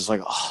 And I was just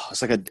like, oh,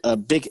 it's like a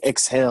big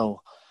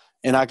exhale.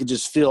 And I could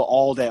just feel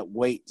all that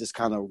weight just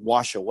kind of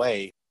wash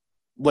away.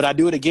 Would I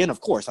do it again? Of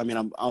course. I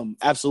mean, I'm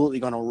absolutely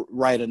going to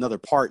write another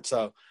part.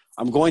 So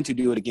I'm going to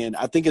do it again.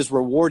 I think it's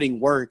rewarding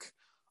work.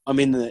 I'm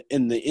in the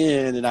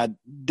end, and I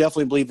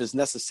definitely believe it's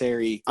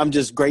necessary. I'm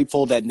just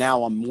grateful that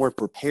now I'm more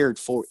prepared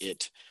for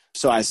it.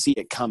 So I see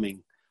it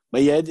coming.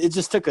 But yeah, it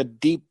just took a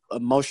deep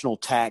emotional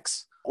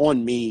tax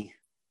on me,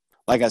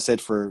 like I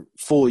said, for a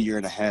full year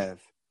and a half.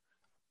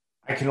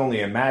 I can only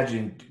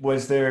imagine.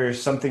 Was there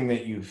something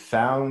that you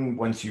found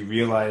once you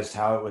realized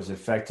how it was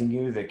affecting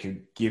you that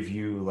could give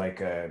you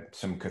like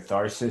some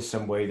catharsis,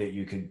 some way that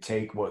you could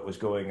take what was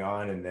going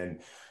on and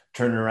then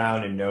turn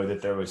around and know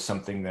that there was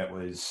something that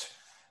was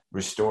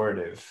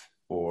restorative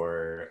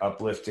or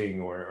uplifting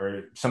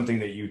or something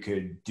that you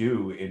could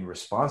do in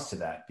response to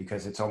that?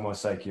 Because it's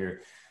almost like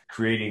you're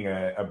creating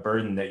a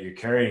burden that you're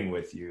carrying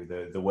with you,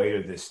 the weight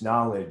of this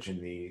knowledge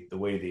and the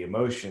weight of the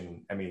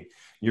emotion. I mean,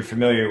 you're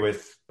familiar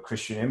with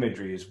Christian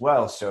imagery as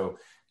well. So,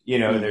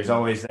 there's Mm-hmm.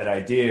 always that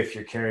idea, if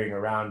you're carrying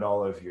around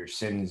all of your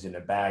sins in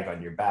a bag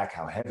on your back,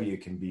 how heavy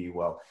it can be.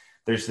 Well,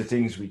 there's the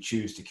things we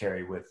choose to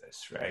carry with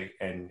us, right?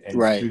 And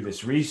Right. through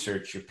this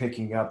research, you're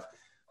picking up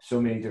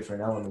so many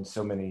different elements,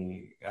 so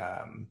many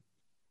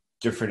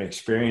different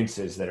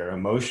experiences that are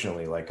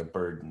emotionally like a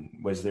burden.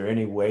 Was there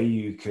any way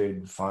you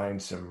could find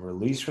some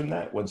release from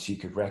that once you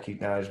could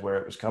recognize where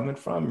it was coming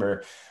from?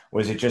 Or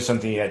was it just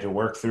something you had to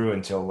work through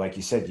until, like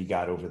you said, you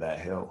got over that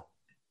hill?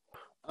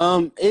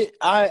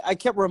 I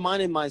kept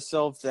reminding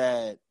myself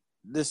that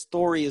this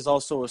story is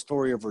also a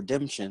story of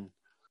redemption.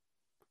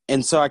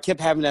 And so I kept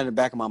having that in the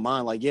back of my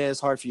mind, like, yeah, it's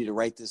hard for you to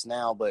write this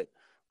now, but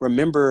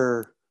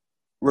remember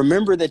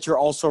that you're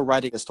also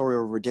writing a story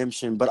of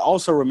redemption, but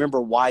also remember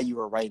why you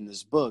are writing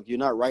this book. You're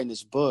not writing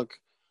this book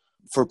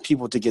for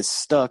people to get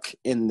stuck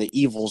in the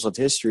evils of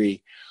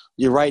history.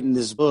 You're writing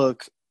this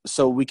book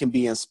so we can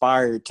be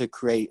inspired to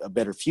create a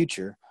better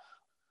future.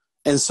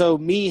 And so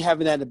me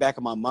having that in the back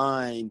of my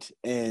mind,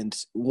 and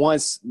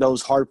once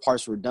those hard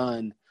parts were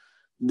done,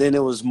 then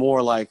it was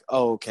more like,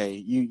 oh, okay,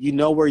 you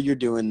know where you're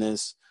doing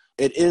this.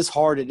 It is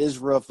hard, it is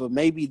rough, but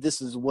maybe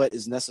this is what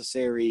is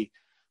necessary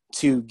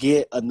to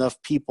get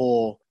enough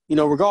people,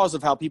 regardless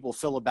of how people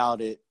feel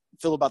about it,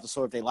 feel about the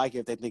story, if they like it,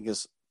 if they think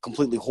it's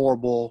completely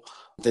horrible,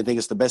 if they think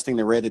it's the best thing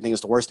they read, they think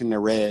it's the worst thing they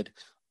read.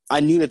 I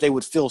knew that they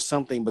would feel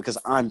something because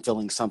I'm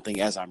feeling something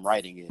as I'm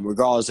writing it.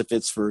 Regardless if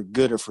it's for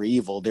good or for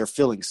evil, they're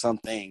feeling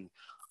something.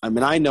 I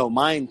mean, I know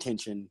my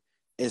intention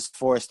is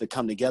for us to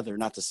come together,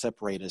 not to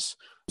separate us.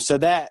 So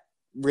that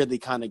really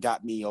kind of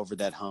got me over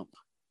that hump.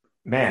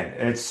 Man,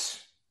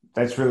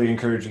 that's really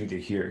encouraging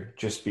to hear,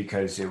 just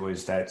because it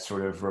was that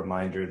sort of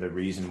reminder, the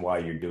reason why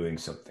you're doing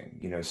something.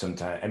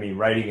 Sometimes, I mean,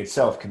 writing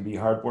itself can be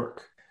hard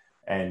work,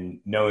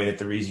 and knowing that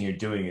the reason you're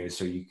doing it is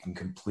so you can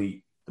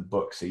complete the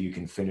book, so you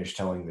can finish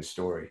telling the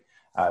story.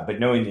 But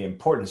knowing the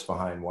importance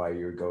behind why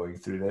you're going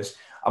through this.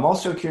 I'm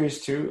also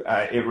curious too.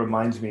 It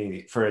reminds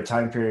me, for a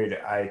time period,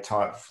 I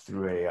taught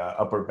through a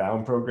Upward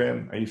Bound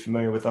program. Are you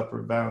familiar with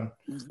Upward Bound?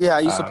 Yeah, I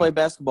used to play Um,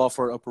 basketball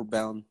for Upward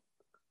Bound.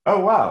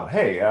 Oh wow!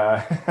 Hey,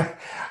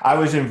 I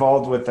was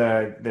involved with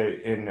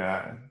in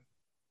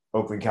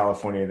Oakland,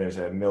 California. There's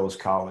a Mills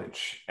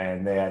College,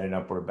 and they had an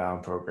Upward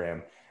Bound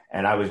program,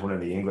 and I was one of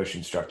the English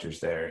instructors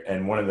there.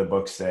 And one of the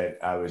books that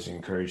I was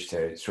encouraged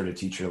to sort of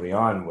teach early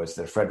on was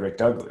the Frederick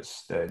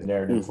Douglass, The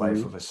Narrative Life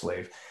Mm-hmm. of a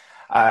Slave.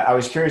 I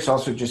was curious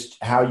also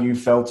just how you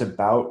felt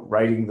about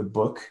writing the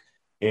book.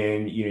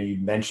 And you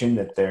mentioned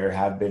that there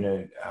have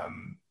been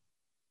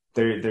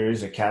there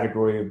is a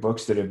category of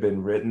books that have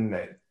been written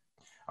that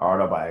are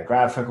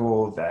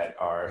autobiographical, that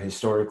are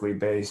historically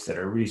based, that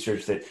are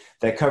research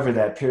that cover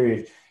that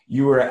period.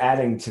 You were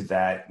adding to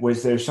that.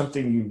 Was there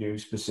something you knew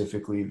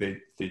specifically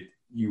that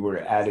you were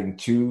adding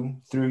to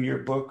through your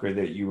book, or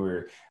that you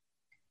were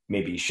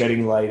maybe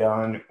shedding light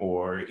on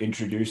or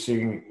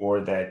introducing,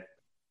 or that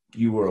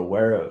you were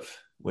aware of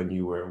when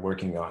you were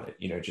working on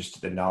it?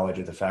 Just the knowledge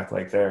of the fact,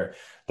 like there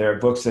are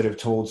books that have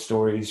told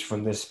stories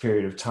from this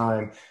period of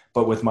time,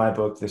 but with my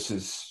book, this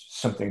is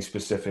something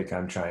specific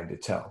I'm trying to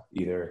tell,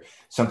 either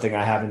something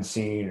I haven't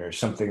seen or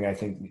something I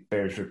think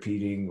bears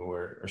repeating,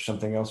 or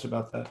something else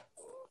about that.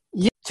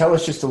 Tell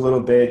us just a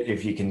little bit,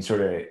 if you can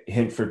sort of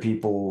hint for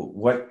people,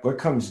 what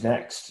comes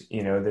next.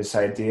 This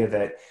idea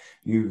that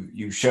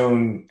you've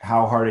shown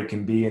how hard it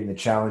can be and the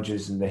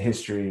challenges and the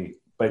history,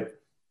 but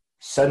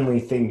suddenly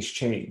things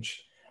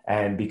change.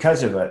 And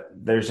because of it,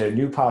 there's a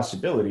new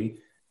possibility.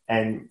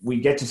 And we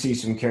get to see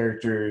some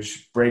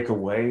characters break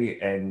away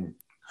and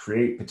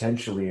create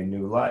potentially a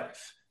new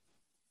life.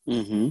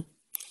 Hmm.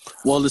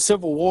 Well, the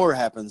Civil War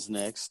happens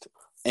next,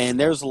 and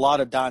there's a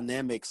lot of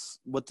dynamics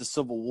with the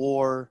Civil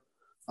War,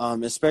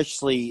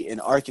 especially in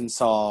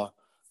Arkansas.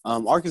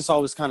 Arkansas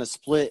was kind of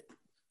split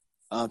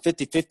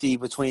 50-50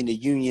 between the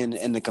Union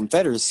and the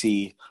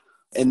Confederacy,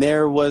 and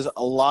there was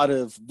a lot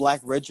of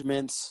black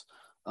regiments.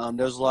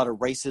 There was a lot of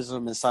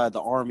racism inside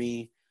the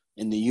Army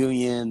and the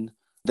Union.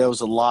 There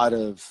was a lot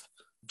of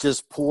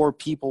just poor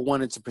people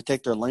wanted to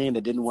protect their land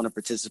that didn't want to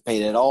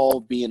participate at all,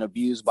 being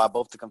abused by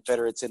both the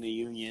Confederates and the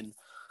Union.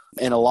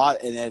 And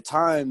at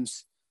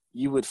times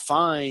you would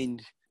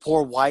find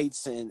poor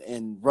whites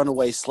and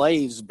runaway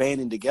slaves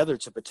banding together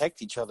to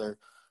protect each other,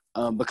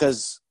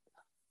 because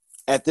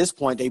at this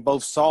point they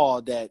both saw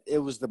that it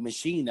was the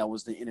machine that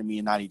was the enemy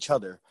and not each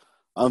other.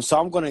 So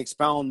I'm going to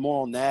expound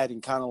more on that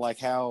and kind of like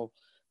how,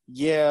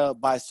 yeah,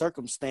 by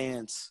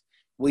circumstance,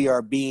 we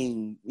are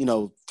being,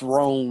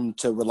 thrown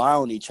to rely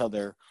on each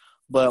other.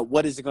 But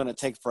what is it going to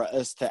take for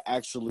us to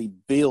actually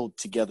build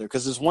together?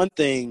 Because it's one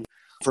thing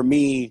for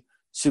me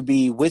to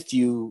be with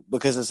you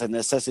because it's a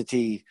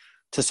necessity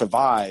to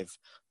survive.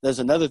 There's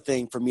another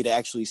thing for me to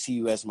actually see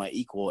you as my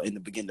equal and to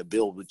begin to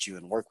build with you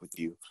and work with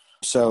you.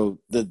 So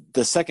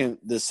the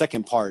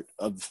second part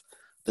of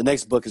the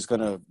next book is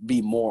going to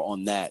be more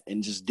on that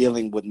and just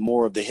dealing with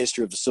more of the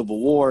history of the Civil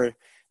War,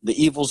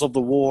 the evils of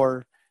the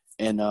war,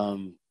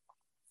 and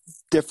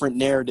different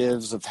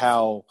narratives of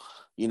how,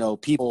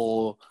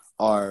 people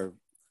are,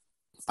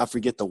 I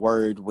forget the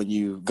word when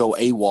you go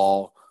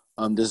AWOL,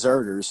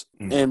 deserters.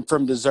 Mm. And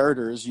from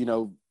deserters,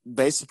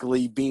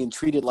 basically being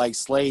treated like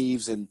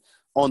slaves and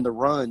on the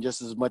run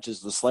just as much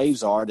as the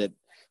slaves are that,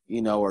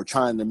 are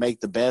trying to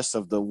make the best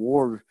of the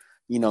war,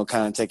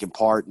 kind of taking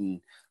part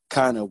and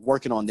kind of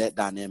working on that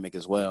dynamic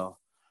as well.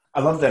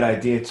 I love that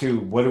idea too.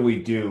 What do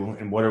we do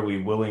and what are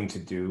we willing to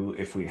do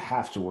if we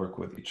have to work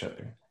with each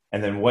other?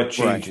 And then what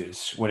Right.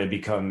 changes when it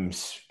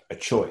becomes a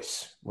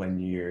choice, when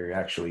you're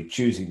actually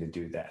choosing to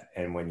do that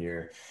and when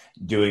you're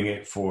doing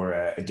it for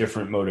a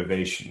different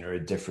motivation or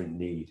a different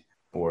need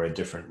or a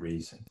different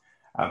reason.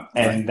 Right.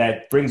 And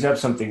that brings up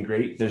something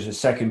great. There's a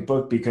second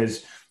book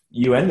because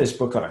you end this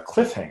book on a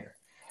cliffhanger.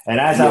 And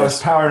as I was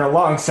Yes. powering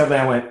along, suddenly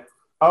I went,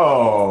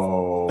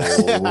 oh,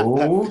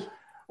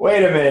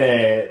 wait a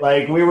minute.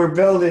 Like we were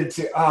building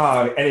to,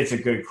 and it's a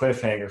good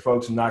cliffhanger,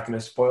 folks. I'm not going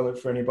to spoil it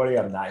for anybody.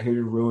 I'm not here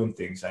to ruin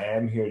things. I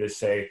am here to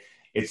say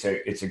it's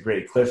a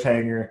great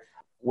cliffhanger.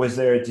 Was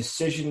there a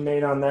decision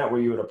made on that? Were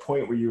you at a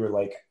point where you were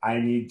like, I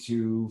need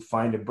to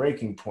find a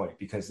breaking point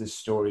because this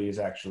story is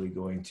actually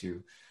going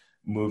to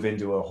move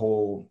into a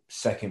whole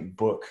second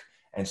book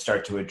and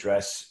start to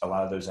address a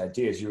lot of those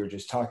ideas you were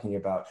just talking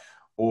about?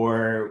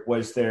 Or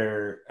was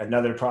there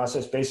another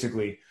process?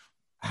 Basically,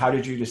 how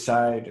did you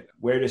decide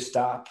where to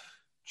stop,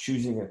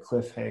 choosing a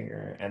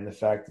cliffhanger, and the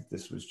fact that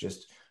this was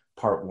just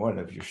part one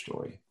of your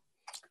story?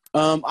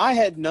 I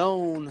had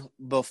known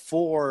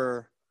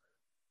before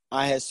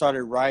I had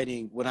started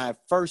writing, when I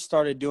first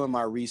started doing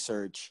my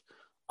research,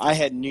 I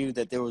had knew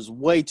that there was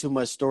way too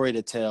much story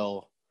to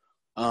tell,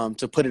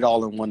 to put it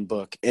all in one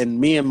book. And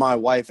me and my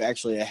wife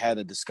actually had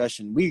a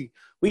discussion. We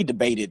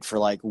debated for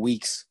like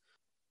weeks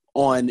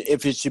on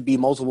if it should be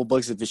multiple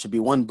books, if it should be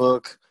one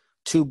book,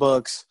 two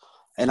books.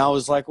 And I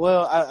was like,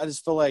 well, I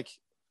just feel like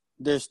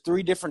there's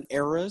three different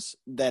eras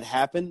that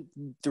happened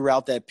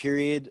throughout that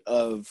period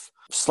of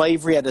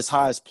slavery at its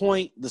highest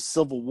point, the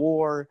Civil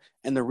War,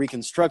 and the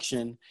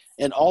Reconstruction.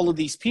 And all of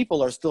these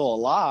people are still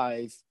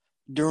alive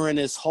during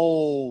this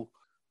whole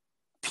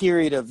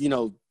period of,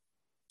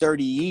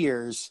 30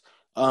 years,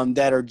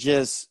 that are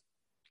just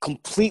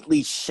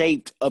completely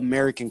shaped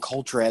American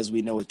culture as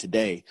we know it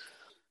today.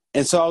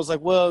 And so I was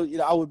like, well,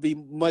 I would be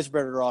much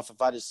better off if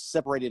I just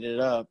separated it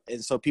up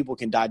and so people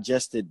can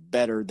digest it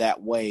better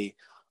that way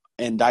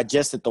and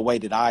digest it the way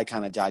that I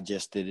kind of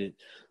digested it.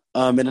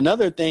 And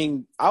another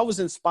thing, I was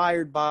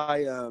inspired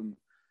by,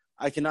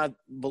 I cannot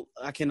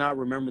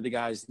remember the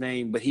guy's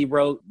name, but he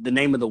wrote The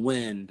Name of the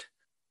Wind.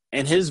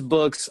 And his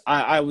books,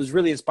 I was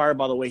really inspired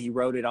by the way he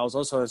wrote it. I was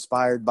also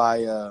inspired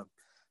by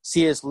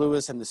C.S.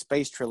 Lewis and the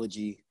Space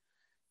Trilogy.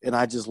 And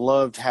I just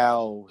loved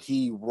how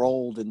he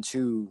rolled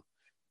into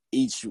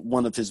each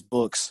one of his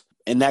books.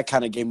 And that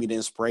kind of gave me the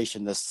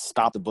inspiration to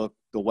stop the book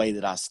the way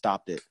that I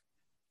stopped it.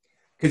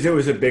 Because it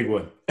was a big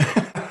one.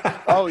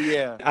 Oh,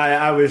 yeah.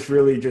 I was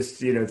really just,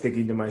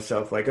 thinking to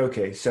myself, like,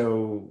 okay,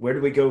 so where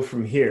do we go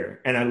from here?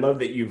 And I love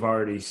that you've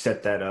already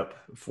set that up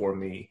for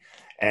me.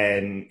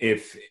 And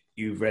if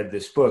you've read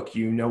this book,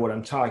 you know what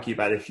I'm talking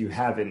about. If you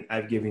haven't,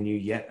 I've given you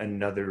yet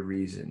another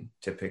reason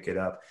to pick it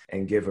up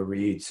and give a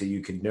read so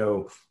you can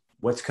know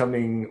what's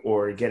coming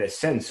or get a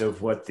sense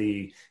of what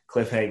the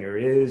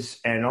cliffhanger is.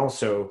 And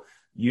also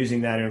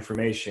using that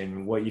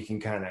information, what you can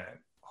kind of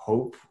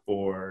hope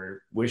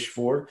or wish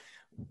for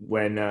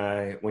when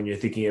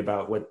you're thinking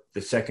about what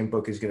the second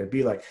book is going to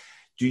be like.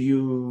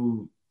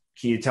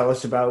 Can you tell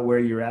us about where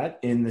you're at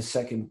in the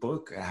second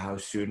book? How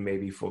soon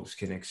maybe folks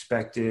can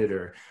expect it,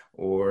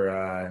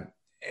 or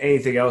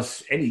anything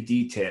else, any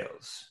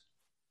details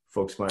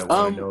folks might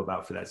want to know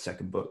about for that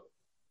second book?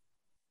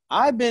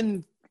 I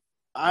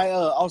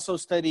also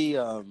study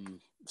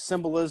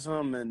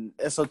symbolism and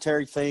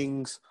esoteric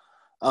things.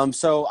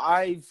 So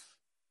I've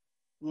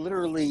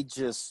literally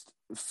just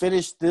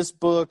finished this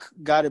book,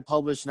 got it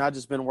published, and I've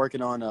just been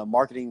working on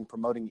marketing,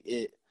 promoting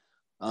it,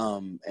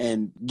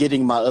 and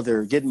getting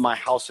my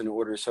house in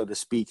order, so to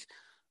speak,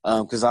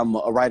 because I'm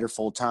a writer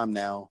full time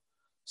now.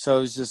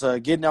 So it's just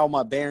getting all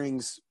my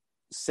bearings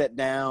set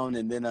down,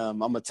 and then I'm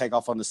gonna take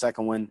off on the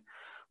second one.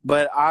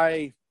 But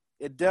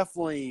it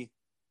definitely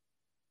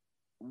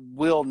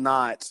will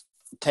not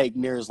take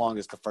near as long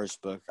as the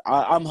first book.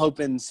 I'm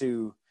hoping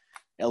to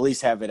at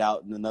least have it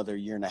out in another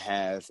year and a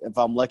half. If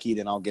I'm lucky,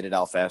 then I'll get it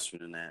out faster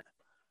than that.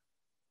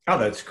 Oh,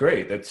 that's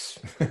great. That's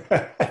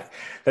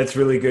that's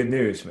really good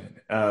news, man.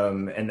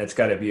 And that's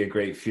got to be a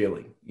great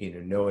feeling,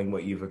 knowing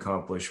what you've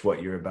accomplished,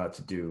 what you're about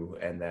to do,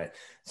 and that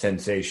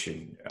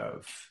sensation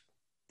of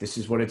this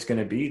is what it's going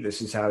to be.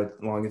 This is how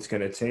long it's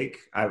going to take.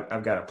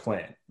 I've got a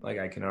plan. Like,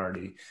 I can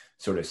already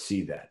sort of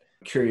see that.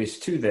 Curious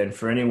too, then,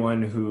 for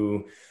anyone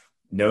who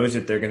knows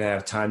that they're going to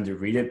have time to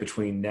read it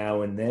between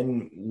now and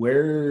then,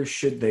 where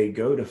should they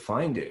go to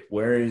find it?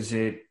 Where is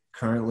it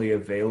currently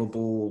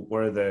available?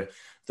 What are the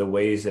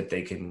ways that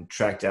they can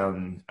track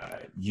down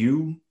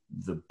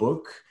the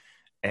book,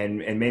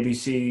 and maybe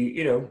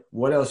see,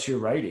 what else you're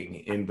writing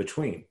in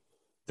between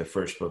the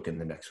first book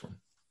and the next one?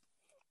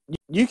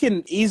 You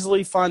can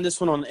easily find this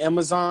one on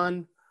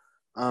Amazon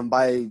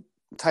by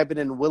typing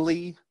in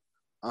Willie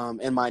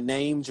and my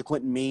name,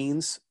 JaQuinton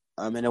Means,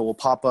 and it will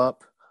pop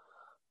up.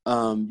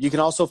 You can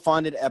also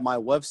find it at my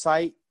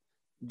website,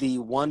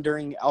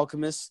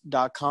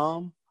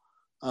 thewanderingalchemist.com.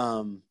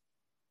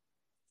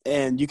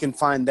 And you can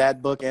find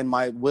that book and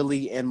my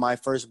Willie and my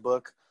first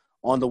book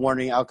on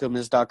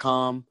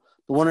thewanderingalchemist.com.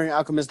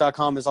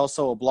 Thewanderingalchemist.com is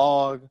also a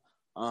blog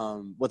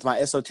with my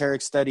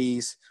esoteric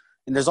studies.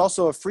 And there's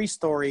also a free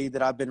story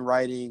that I've been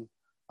writing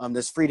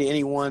that's free to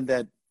anyone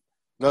that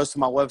goes to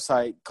my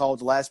website, called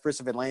The Last Prince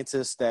of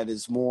Atlantis, that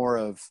is more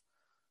of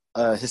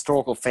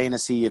historical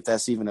fantasy, if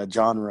that's even a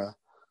genre.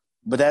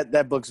 But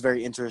that book's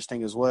very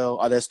interesting as well.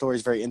 That story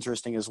is very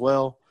interesting as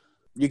well.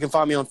 You can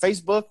find me on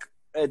Facebook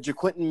at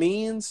JaQuinton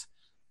Means.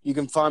 You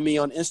can find me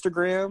on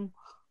Instagram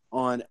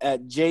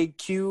at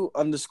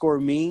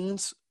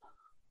JQ_Means.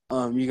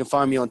 You can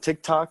find me on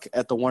TikTok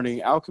at The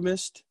Wandering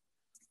Alchemist.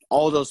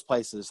 All those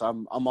places.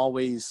 I'm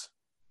always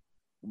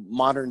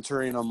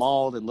monitoring them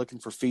all and looking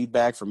for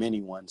feedback from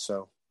anyone.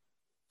 So,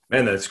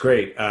 man, that's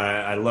great.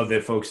 I love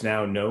that folks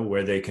now know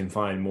where they can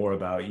find more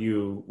about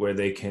you, where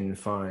they can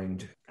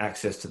find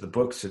access to the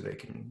book so they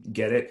can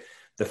get it.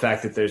 The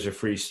fact that there's a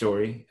free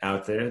story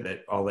out there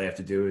that all they have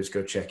to do is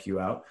go check you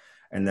out,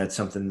 and that's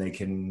something they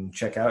can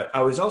check out.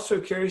 I was also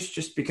curious,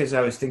 just because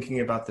I was thinking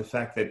about the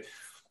fact that,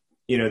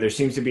 there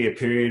seems to be a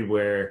period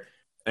where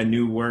a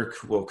new work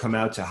will come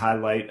out to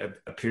highlight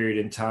a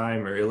period in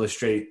time or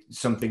illustrate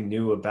something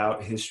new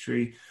about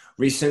history.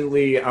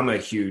 Recently, I'm a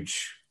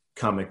huge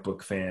comic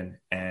book fan,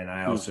 and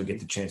I also get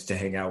the chance to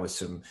hang out with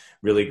some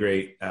really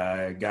great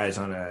guys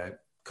on a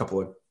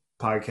couple of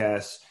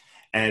podcasts.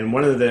 And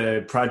one of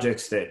the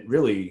projects that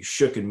really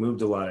shook and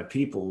moved a lot of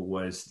people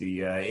was the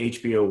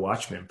HBO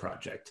Watchmen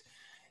project.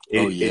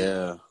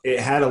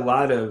 It had a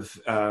lot of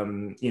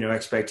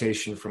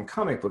expectation from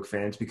comic book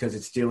fans, because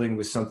it's dealing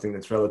with something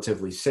that's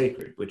relatively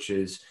sacred, which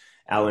is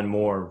Alan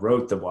Moore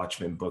wrote the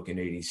Watchmen book in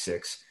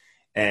 '86,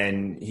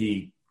 and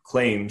he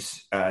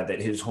claims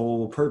that his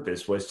whole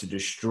purpose was to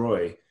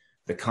destroy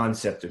the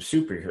concept of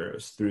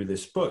superheroes through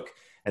this book,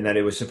 and that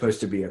it was supposed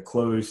to be a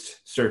closed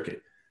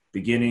circuit,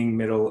 beginning,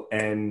 middle,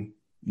 and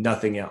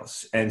nothing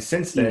else. And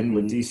since then,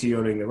 with DC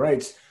owning the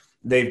rights,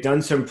 they've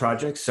done some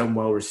projects, some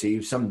well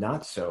received, some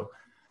not so.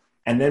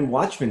 And then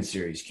Watchmen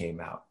series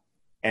came out,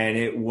 and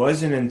it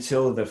wasn't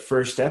until the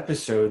first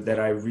episode that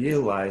I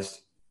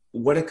realized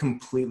what a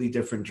completely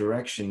different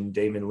direction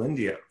Damon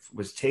Lindelof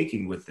was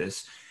taking with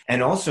this.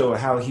 And also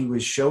how he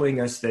was showing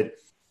us that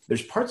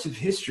there's parts of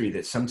history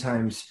that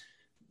sometimes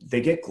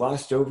they get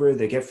glossed over,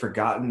 they get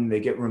forgotten, they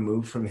get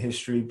removed from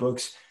history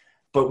books.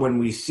 But when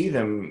we see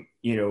them,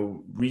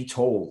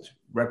 retold,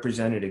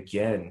 represented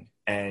again,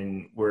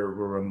 and we're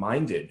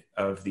reminded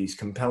of these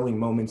compelling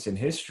moments in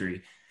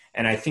history.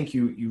 And I think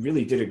you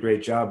really did a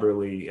great job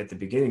early at the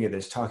beginning of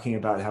this, talking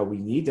about how we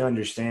need to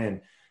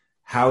understand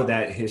how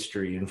that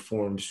history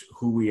informs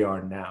who we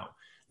are now.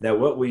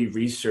 That what we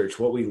research,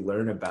 what we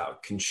learn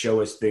about, can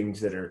show us things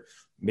that are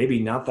maybe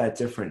not that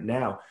different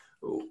now.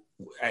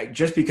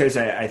 Just because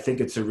I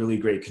think it's a really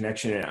great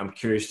connection, and I'm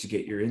curious to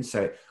get your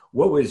insight.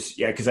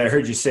 Because I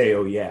heard you say,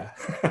 oh yeah.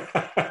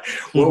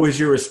 What was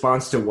your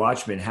response to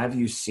Watchmen? Have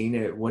you seen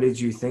it? What did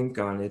you think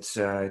on its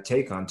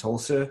take on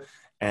Tulsa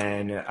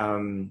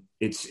and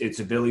its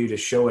ability to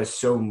show us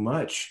so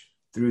much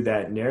through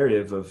that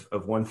narrative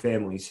of one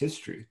family's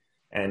history.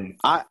 And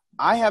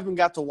I haven't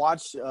got to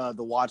watch The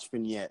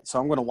Watchmen yet, so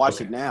I'm going to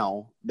watch it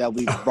now that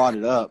we've brought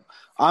it up.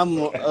 I'm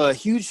a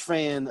huge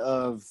fan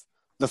of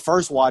the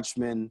first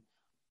Watchmen,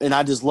 and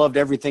I just loved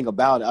everything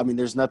about it. I mean,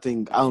 there's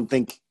nothing I don't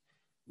think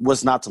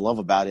was not to love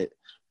about it.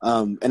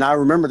 And I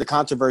remember the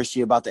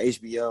controversy about the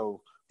HBO,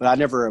 but I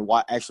never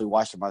actually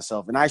watched it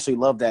myself. And I actually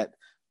love that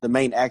the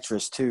main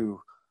actress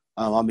too.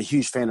 I'm a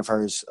huge fan of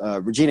hers,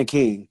 Regina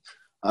King.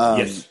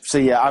 yes. So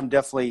yeah,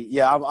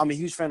 I'm a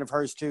huge fan of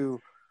hers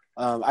too.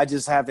 I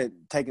just haven't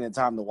taken the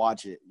time to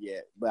watch it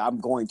yet, but I'm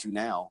going to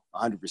now,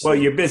 100%. Well,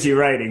 you're busy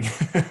writing.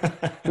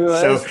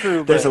 Well, that's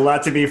true, there's a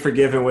lot to be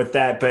forgiven with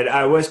that. But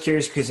I was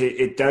curious because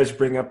it does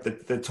bring up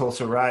the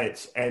Tulsa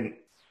riots, and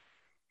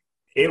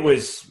it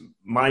was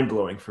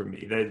mind-blowing for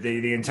me.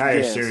 The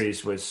entire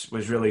series was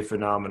really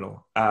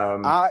phenomenal.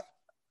 I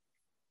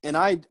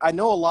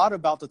know a lot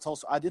about the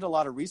Tulsa. I did a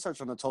lot of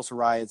research on the Tulsa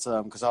riots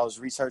because I was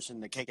researching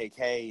the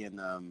KKK,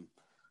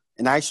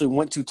 and I actually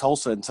went to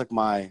Tulsa and took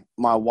my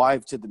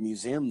wife to the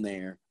museum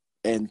there,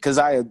 and because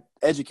I had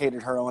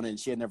educated her on it and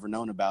she had never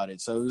known about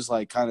it, so it was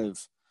like kind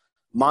of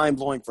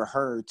mind-blowing for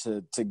her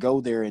to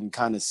go there and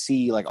kind of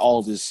see like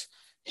all this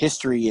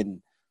history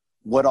and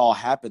what all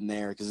happened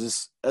there,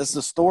 because it's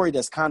a story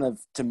that's kind of,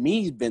 to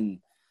me, been,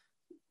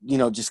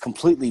 just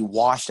completely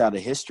washed out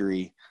of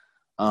history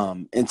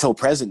until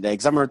present day.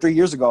 Because I remember 3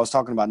 years ago I was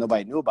talking about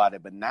nobody knew about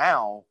it, but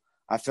now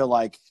I feel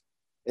like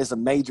it's a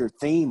major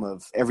theme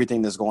of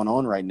everything that's going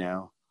on right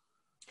now.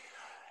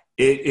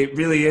 It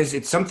really is.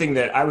 It's something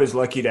that I was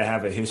lucky to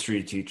have a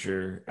history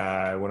teacher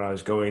when I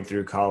was going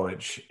through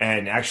college.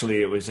 And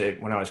actually, it was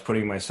when I was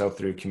putting myself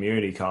through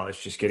community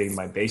college, just getting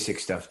my basic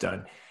stuff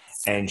done.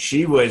 And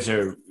she was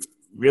a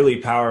really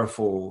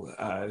powerful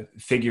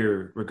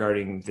figure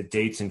regarding the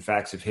dates and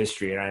facts of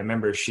history. And I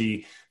remember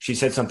she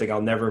said something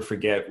I'll never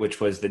forget,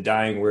 which was the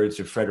dying words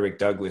of Frederick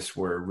Douglass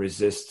were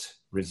resist,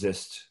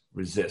 resist,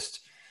 resist.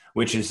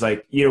 Which is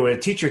like, a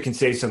teacher can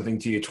say something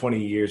to you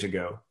 20 years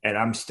ago, and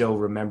I'm still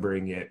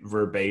remembering it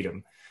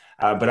verbatim.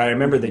 But I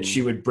remember that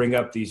she would bring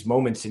up these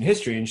moments in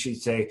history, and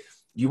she'd say,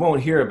 you won't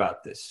hear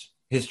about this.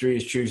 History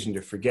is choosing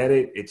to forget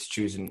it. It's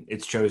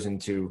chosen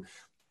to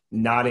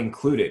not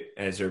include it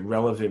as a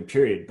relevant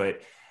period.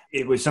 But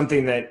it was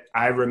something that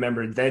I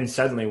remembered then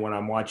suddenly when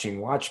I'm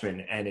watching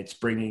Watchmen, and it's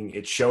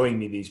showing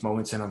me these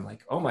moments, and I'm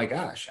like, oh my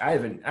gosh, I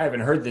haven't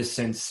heard this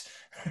since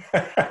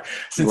right.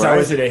 I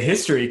was in a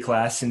history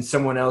class, and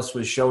someone else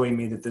was showing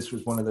me that this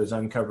was one of those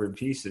uncovered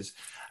pieces.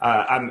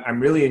 I'm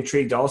really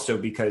intrigued also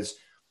because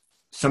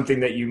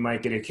something that you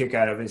might get a kick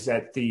out of is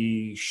that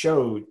the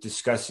show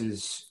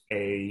discusses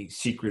a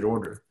secret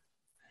order.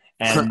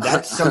 And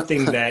that's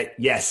something that,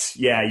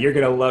 you're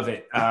going to love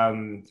it.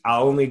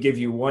 I'll only give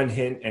you one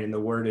hint, and the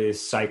word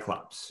is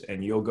Cyclops,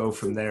 and you'll go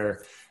from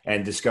there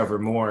and discover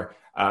more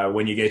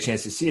when you get a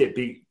chance to see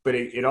it. But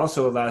it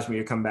also allows me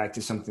to come back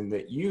to something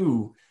that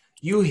you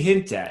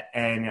hint at.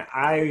 And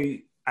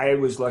I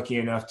was lucky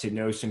enough to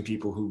know some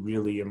people who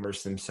really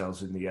immerse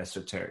themselves in the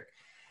esoteric.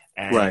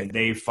 And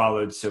They've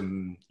followed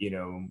some,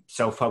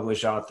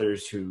 self-published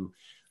authors who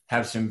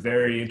have some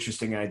very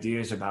interesting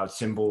ideas about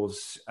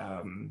symbols,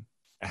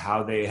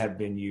 how they have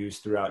been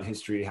used throughout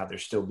history, how they're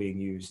still being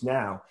used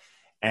now.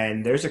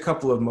 And there's a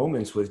couple of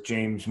moments with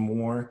James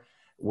Moore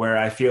where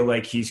I feel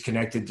like he's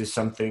connected to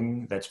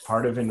something that's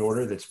part of an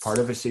order, that's part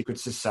of a secret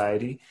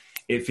society.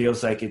 It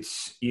feels like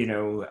it's,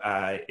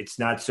 it's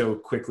not so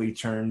quickly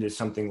turned as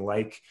something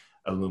like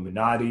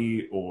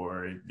Illuminati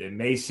or the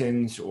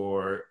Masons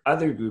or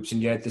other groups.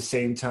 And yet at the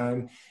same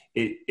time,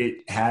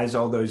 it has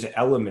all those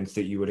elements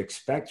that you would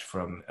expect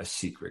from a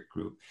secret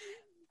group.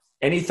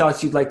 Any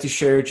thoughts you'd like to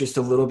share just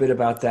a little bit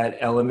about that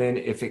element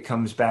if it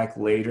comes back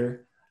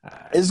later?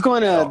 That's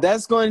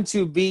going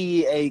to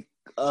be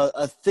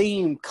a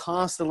theme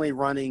constantly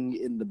running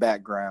in the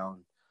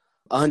background,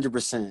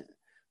 100%.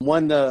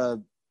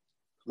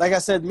 Like I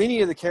said,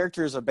 many of the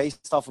characters are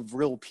based off of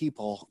real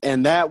people,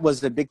 and that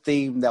was the big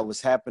theme that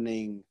was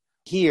happening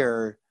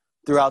here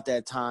throughout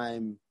that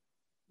time,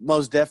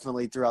 most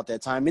definitely throughout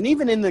that time. And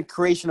even in the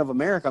creation of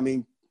America, I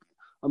mean,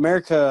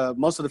 America,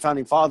 most of the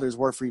founding fathers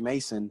were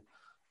Freemason.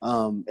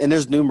 And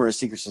there's numerous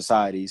secret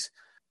societies,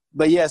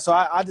 but yeah, so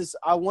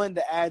I wanted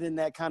to add in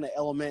that kind of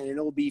element, and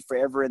it will be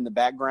forever in the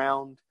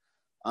background.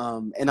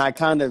 And I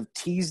kind of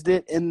teased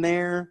it in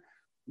there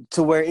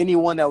to where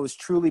anyone that was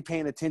truly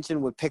paying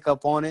attention would pick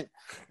up on it.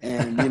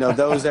 And,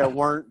 those that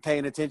weren't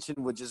paying attention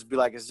would just be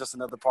like, it's just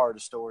another part of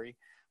the story.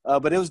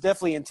 But it was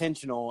definitely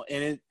intentional,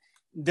 and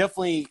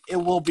it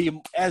will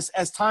be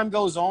as time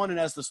goes on and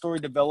as the story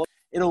develops,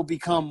 it'll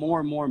become more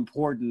and more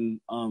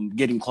important,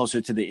 getting closer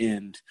to the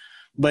end.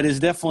 But it's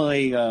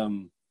definitely,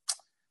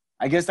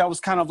 I guess that was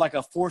kind of like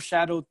a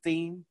foreshadowed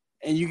theme,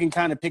 and you can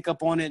kind of pick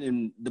up on it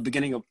in the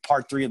beginning of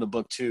part 3 of the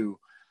book too.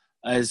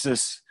 It's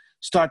just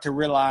start to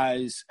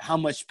realize how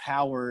much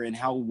power and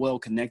how well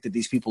connected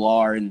these people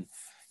are, and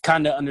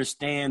kind of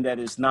understand that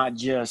it's not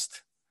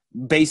just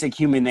basic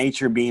human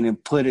nature being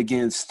put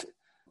against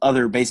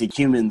other basic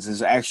humans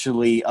is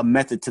actually a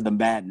method to the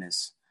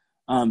madness,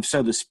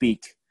 so to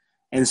speak.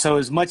 And so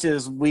as much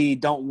as we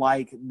don't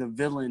like the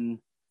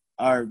villain,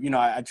 or,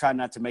 I try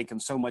not to make him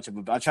so much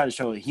of I try to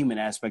show a human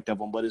aspect of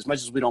him, but as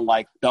much as we don't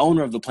like the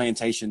owner of the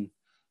plantation,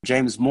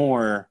 James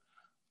Moore,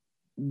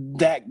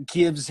 that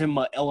gives him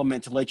an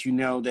element to let you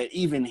know that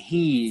even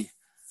he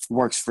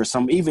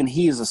even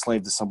he is a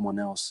slave to someone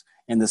else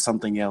and to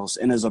something else,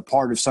 and is a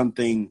part of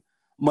something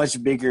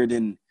much bigger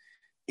than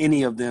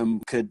any of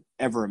them could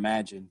ever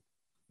imagine.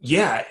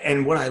 Yeah,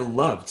 and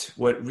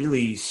what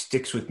really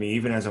sticks with me,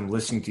 even as I'm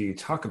listening to you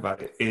talk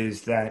about it,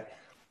 is that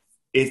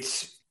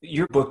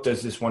your book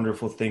does this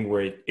wonderful thing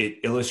where it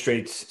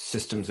illustrates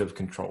systems of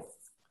control,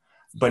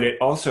 but it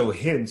also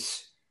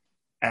hints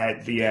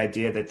at the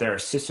idea that there are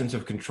systems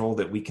of control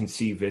that we can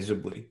see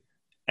visibly,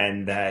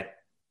 and that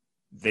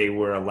they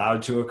were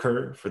allowed to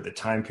occur for the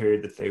time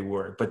period that they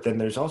were. But then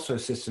there's also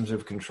systems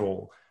of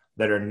control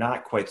that are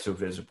not quite so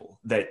visible,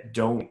 that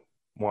don't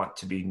want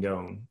to be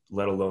known,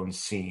 let alone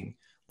seen,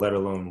 let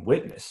alone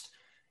witnessed.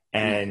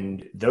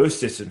 And those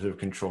systems of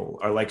control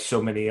are like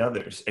so many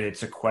others. And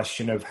it's a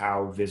question of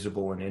how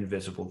visible and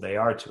invisible they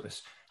are to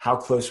us, how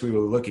close we were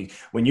looking.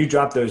 When you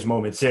dropped those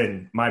moments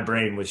in, my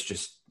brain was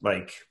just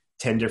like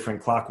 10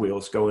 different clock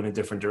wheels going in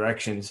different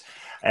directions.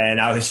 And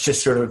I was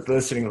just sort of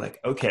listening like,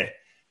 okay,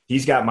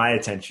 he's got my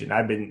attention.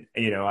 I've been,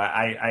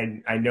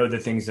 I know the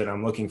things that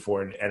I'm looking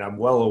for, and I'm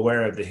well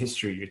aware of the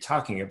history you're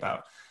talking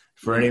about.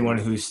 For anyone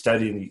who's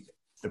studied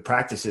the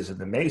practices of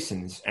the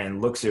Masons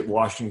and looks at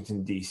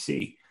Washington,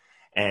 D.C.,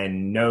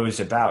 and knows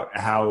about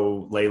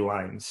how ley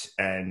lines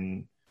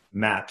and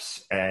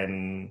maps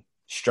and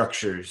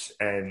structures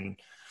and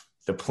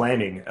the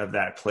planning of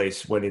that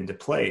place went into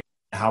play,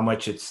 how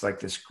much it's like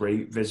this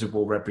great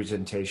visible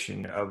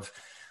representation of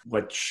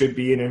what should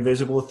be an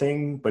invisible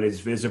thing, but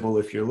is visible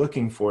if you're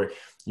looking for it.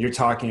 You're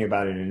talking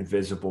about an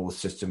invisible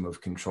system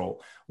of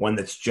control, one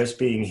that's just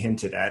being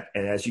hinted at.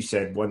 And as you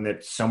said, one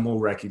that some will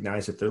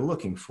recognize that they're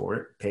looking for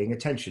it, paying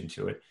attention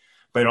to it,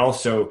 but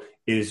also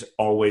is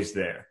always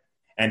there.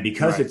 And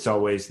because it's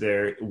always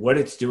there, what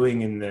it's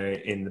doing in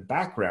the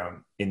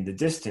background, in the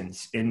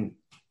distance,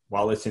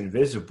 while it's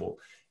invisible,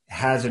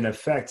 has an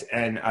effect.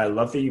 And I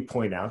love that you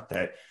point out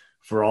that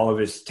for all of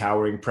his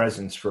towering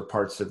presence for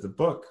parts of the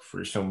book,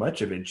 for so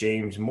much of it,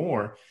 James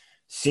Moore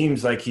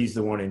seems like he's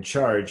the one in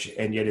charge.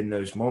 And yet in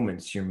those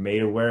moments, you're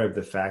made aware of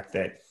the fact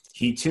that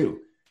he too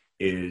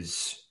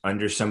is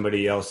under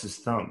somebody else's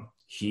thumb.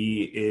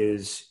 He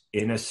is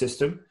in a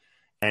system,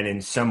 and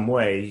in some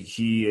way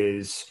he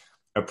is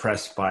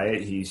oppressed by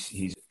it.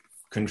 He's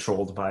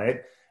controlled by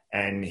it,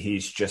 and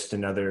he's just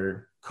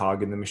another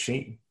cog in the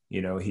machine.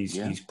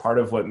 He's part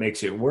of what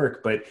makes it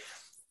work, but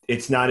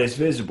it's not as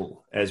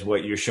visible as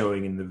what you're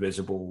showing in the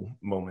visible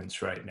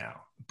moments right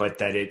now, but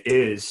that it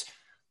is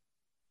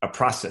a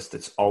process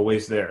that's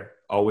always there,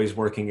 always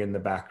working in the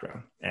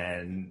background.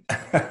 And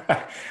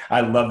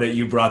I love that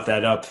you brought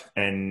that up,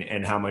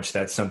 and how much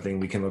that's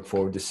something we can look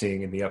forward to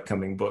seeing in the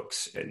upcoming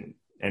books,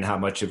 and how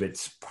much of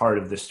it's part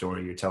of the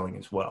story you're telling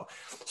as well,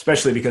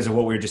 especially because of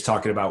what we were just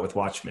talking about with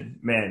Watchmen.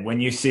 Man, when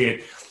you see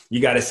it,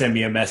 you got to send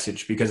me a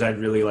message, because I'd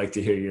really like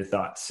to hear your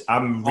thoughts.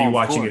 I'm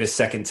rewatching it a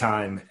second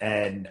time,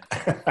 and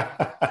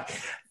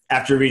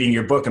after reading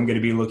your book, I'm going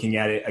to be looking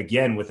at it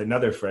again with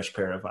another fresh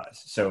pair of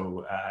eyes.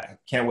 So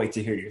can't wait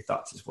to hear your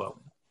thoughts as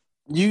well.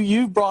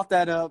 You brought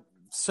that up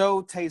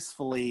so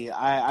tastefully.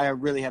 I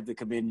really have to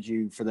commend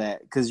you for that,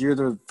 because you're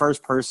the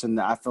first person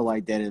that I feel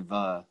like that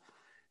have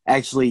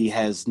actually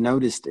has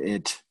noticed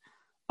it.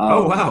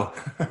 Oh, wow.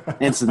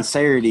 And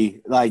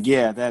sincerity. Like,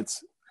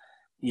 yes.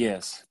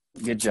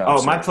 Good job. Oh,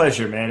 sir. My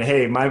pleasure, man.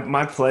 Hey,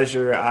 my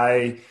pleasure.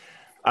 I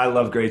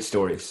love great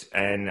stories,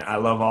 and I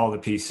love all the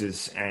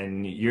pieces,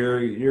 and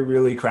you're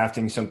really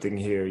crafting something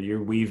here.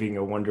 You're weaving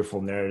a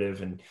wonderful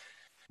narrative. And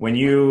when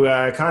you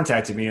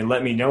contacted me and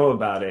let me know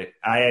about it,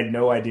 I had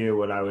no idea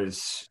what I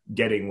was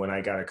getting when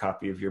I got a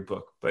copy of your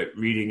book, but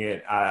reading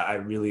it, I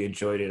really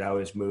enjoyed it. I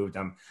was moved.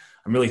 I'm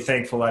really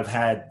thankful I've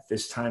had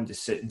this time to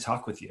sit and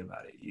talk with you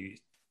about it.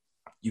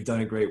 You've done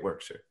a great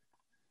work, sir.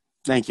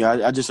 Thank you.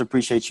 I just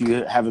appreciate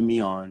you having me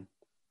on.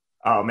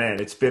 Oh, man,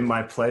 it's been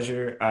my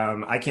pleasure.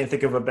 I can't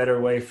think of a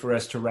better way for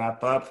us to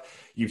wrap up.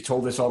 You've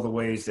told us all the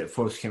ways that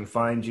folks can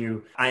find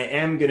you. I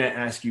am going to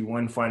ask you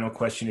one final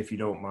question, if you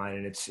don't mind.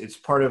 And it's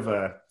part of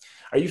are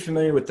you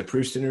familiar with the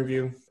Proust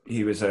interview?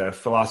 He was a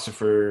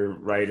philosopher,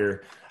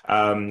 writer,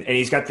 and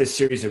he's got this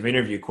series of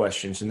interview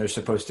questions, and they're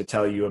supposed to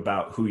tell you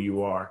about who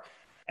you are.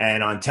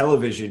 And on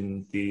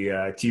television, the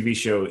TV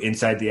show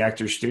Inside the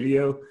Actor's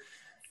Studio,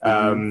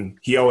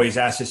 he always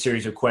asks a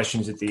series of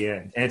questions at the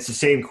end. And it's the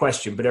same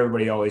question, but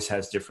everybody always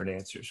has different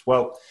answers.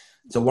 Well,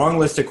 it's a long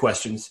list of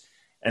questions,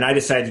 and I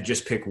decided to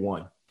just pick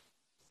one.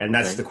 And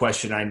that's the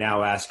question I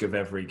now ask of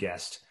every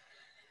guest.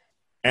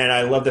 And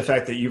I love the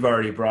fact that you've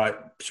already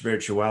brought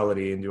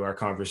spirituality into our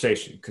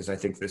conversation, because I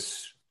think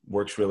this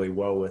works really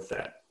well with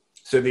that.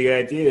 So the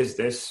idea is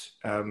this,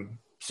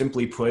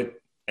 simply put,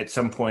 at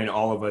some point,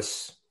 all of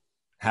us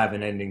have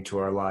an ending to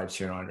our lives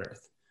here on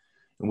earth.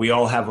 And we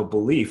all have a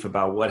belief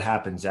about what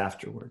happens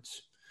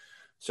afterwards.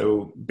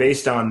 So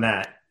based on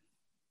that,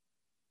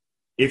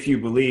 if you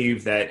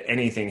believe that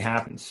anything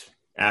happens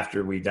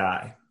after we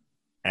die,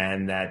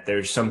 and that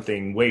there's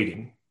something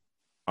waiting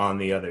on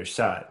the other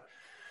side,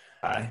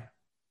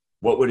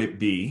 what would it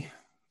be?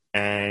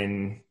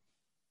 And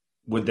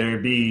would there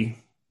be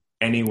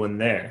anyone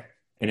there?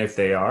 And if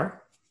they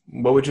are,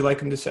 what would you like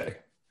them to say?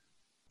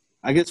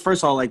 I guess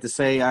first of all, I'd like to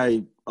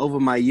say over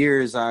my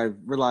years, I've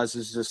realized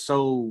it's just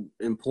so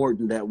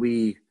important that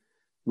we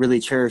really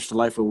cherish the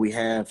life that we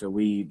have and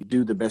we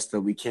do the best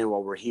that we can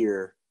while we're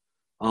here,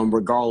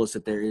 regardless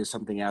if there is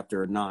something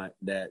after or not.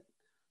 That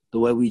the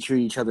way we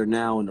treat each other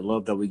now and the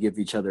love that we give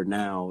each other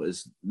now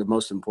is the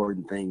most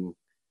important thing,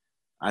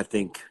 I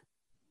think,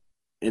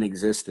 in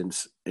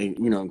existence,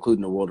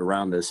 including the world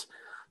around us.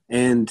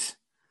 And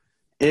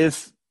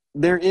if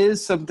there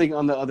is something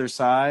on the other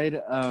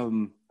side,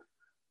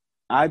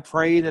 I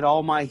pray that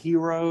all my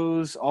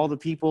heroes, all the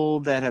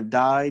people that have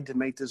died to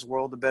make this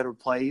world a better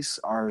place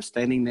are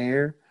standing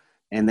there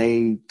and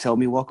they tell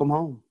me welcome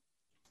home.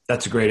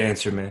 That's a great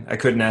answer, man. I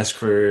couldn't ask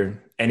for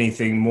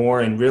anything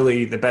more. And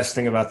really, the best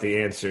thing about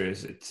the answer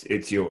is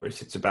it's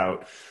yours. It's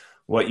about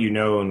what you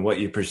know and what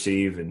you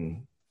perceive.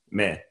 And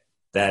man,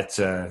 that's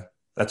a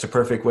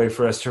perfect way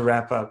for us to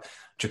wrap up.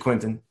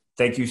 Jaquintin,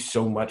 thank you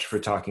so much for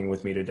talking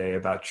with me today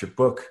about your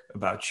book,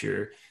 about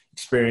your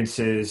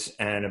experiences,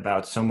 and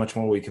about so much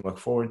more we can look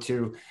forward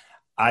to.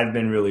 I've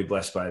been really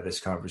blessed by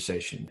this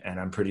conversation, and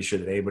I'm pretty sure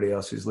that anybody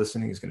else who's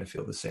listening is going to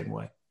feel the same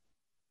way.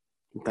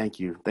 Thank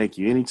you. Thank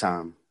you.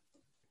 Anytime.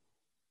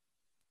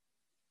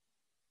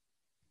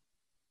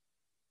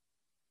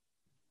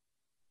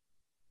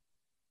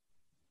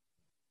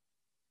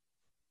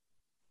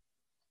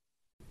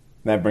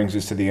 That brings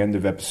us to the end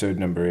of episode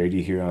number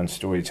 80 here on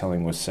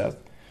Storytelling with Seth.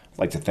 I'd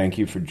like to thank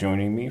you for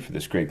joining me for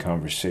this great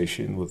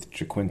conversation with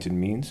Jaquintin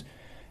Means.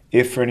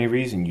 If for any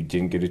reason you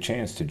didn't get a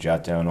chance to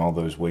jot down all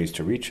those ways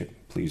to reach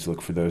it, please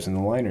look for those in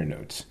the liner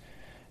notes.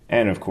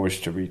 And of course,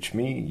 to reach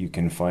me, you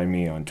can find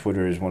me on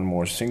Twitter as One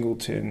More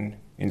Singleton,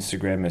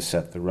 Instagram as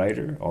Seth the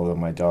Writer, although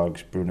my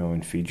dogs Bruno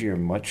and Fiji are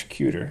much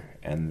cuter,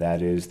 and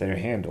that is their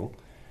handle.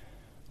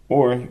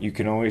 Or you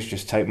can always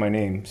just type my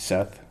name,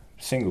 Seth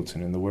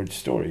Singleton, and the word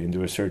story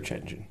into a search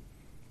engine.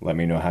 Let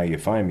me know how you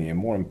find me, and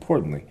more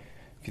importantly,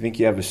 if you think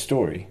you have a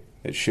story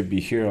that should be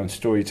here on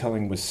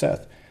Storytelling with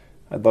Seth,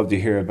 I'd love to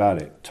hear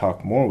about it,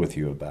 talk more with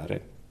you about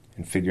it,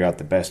 and figure out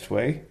the best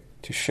way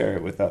to share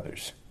it with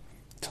others.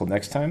 Until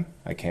next time,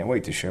 I can't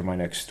wait to share my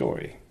next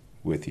story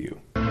with you.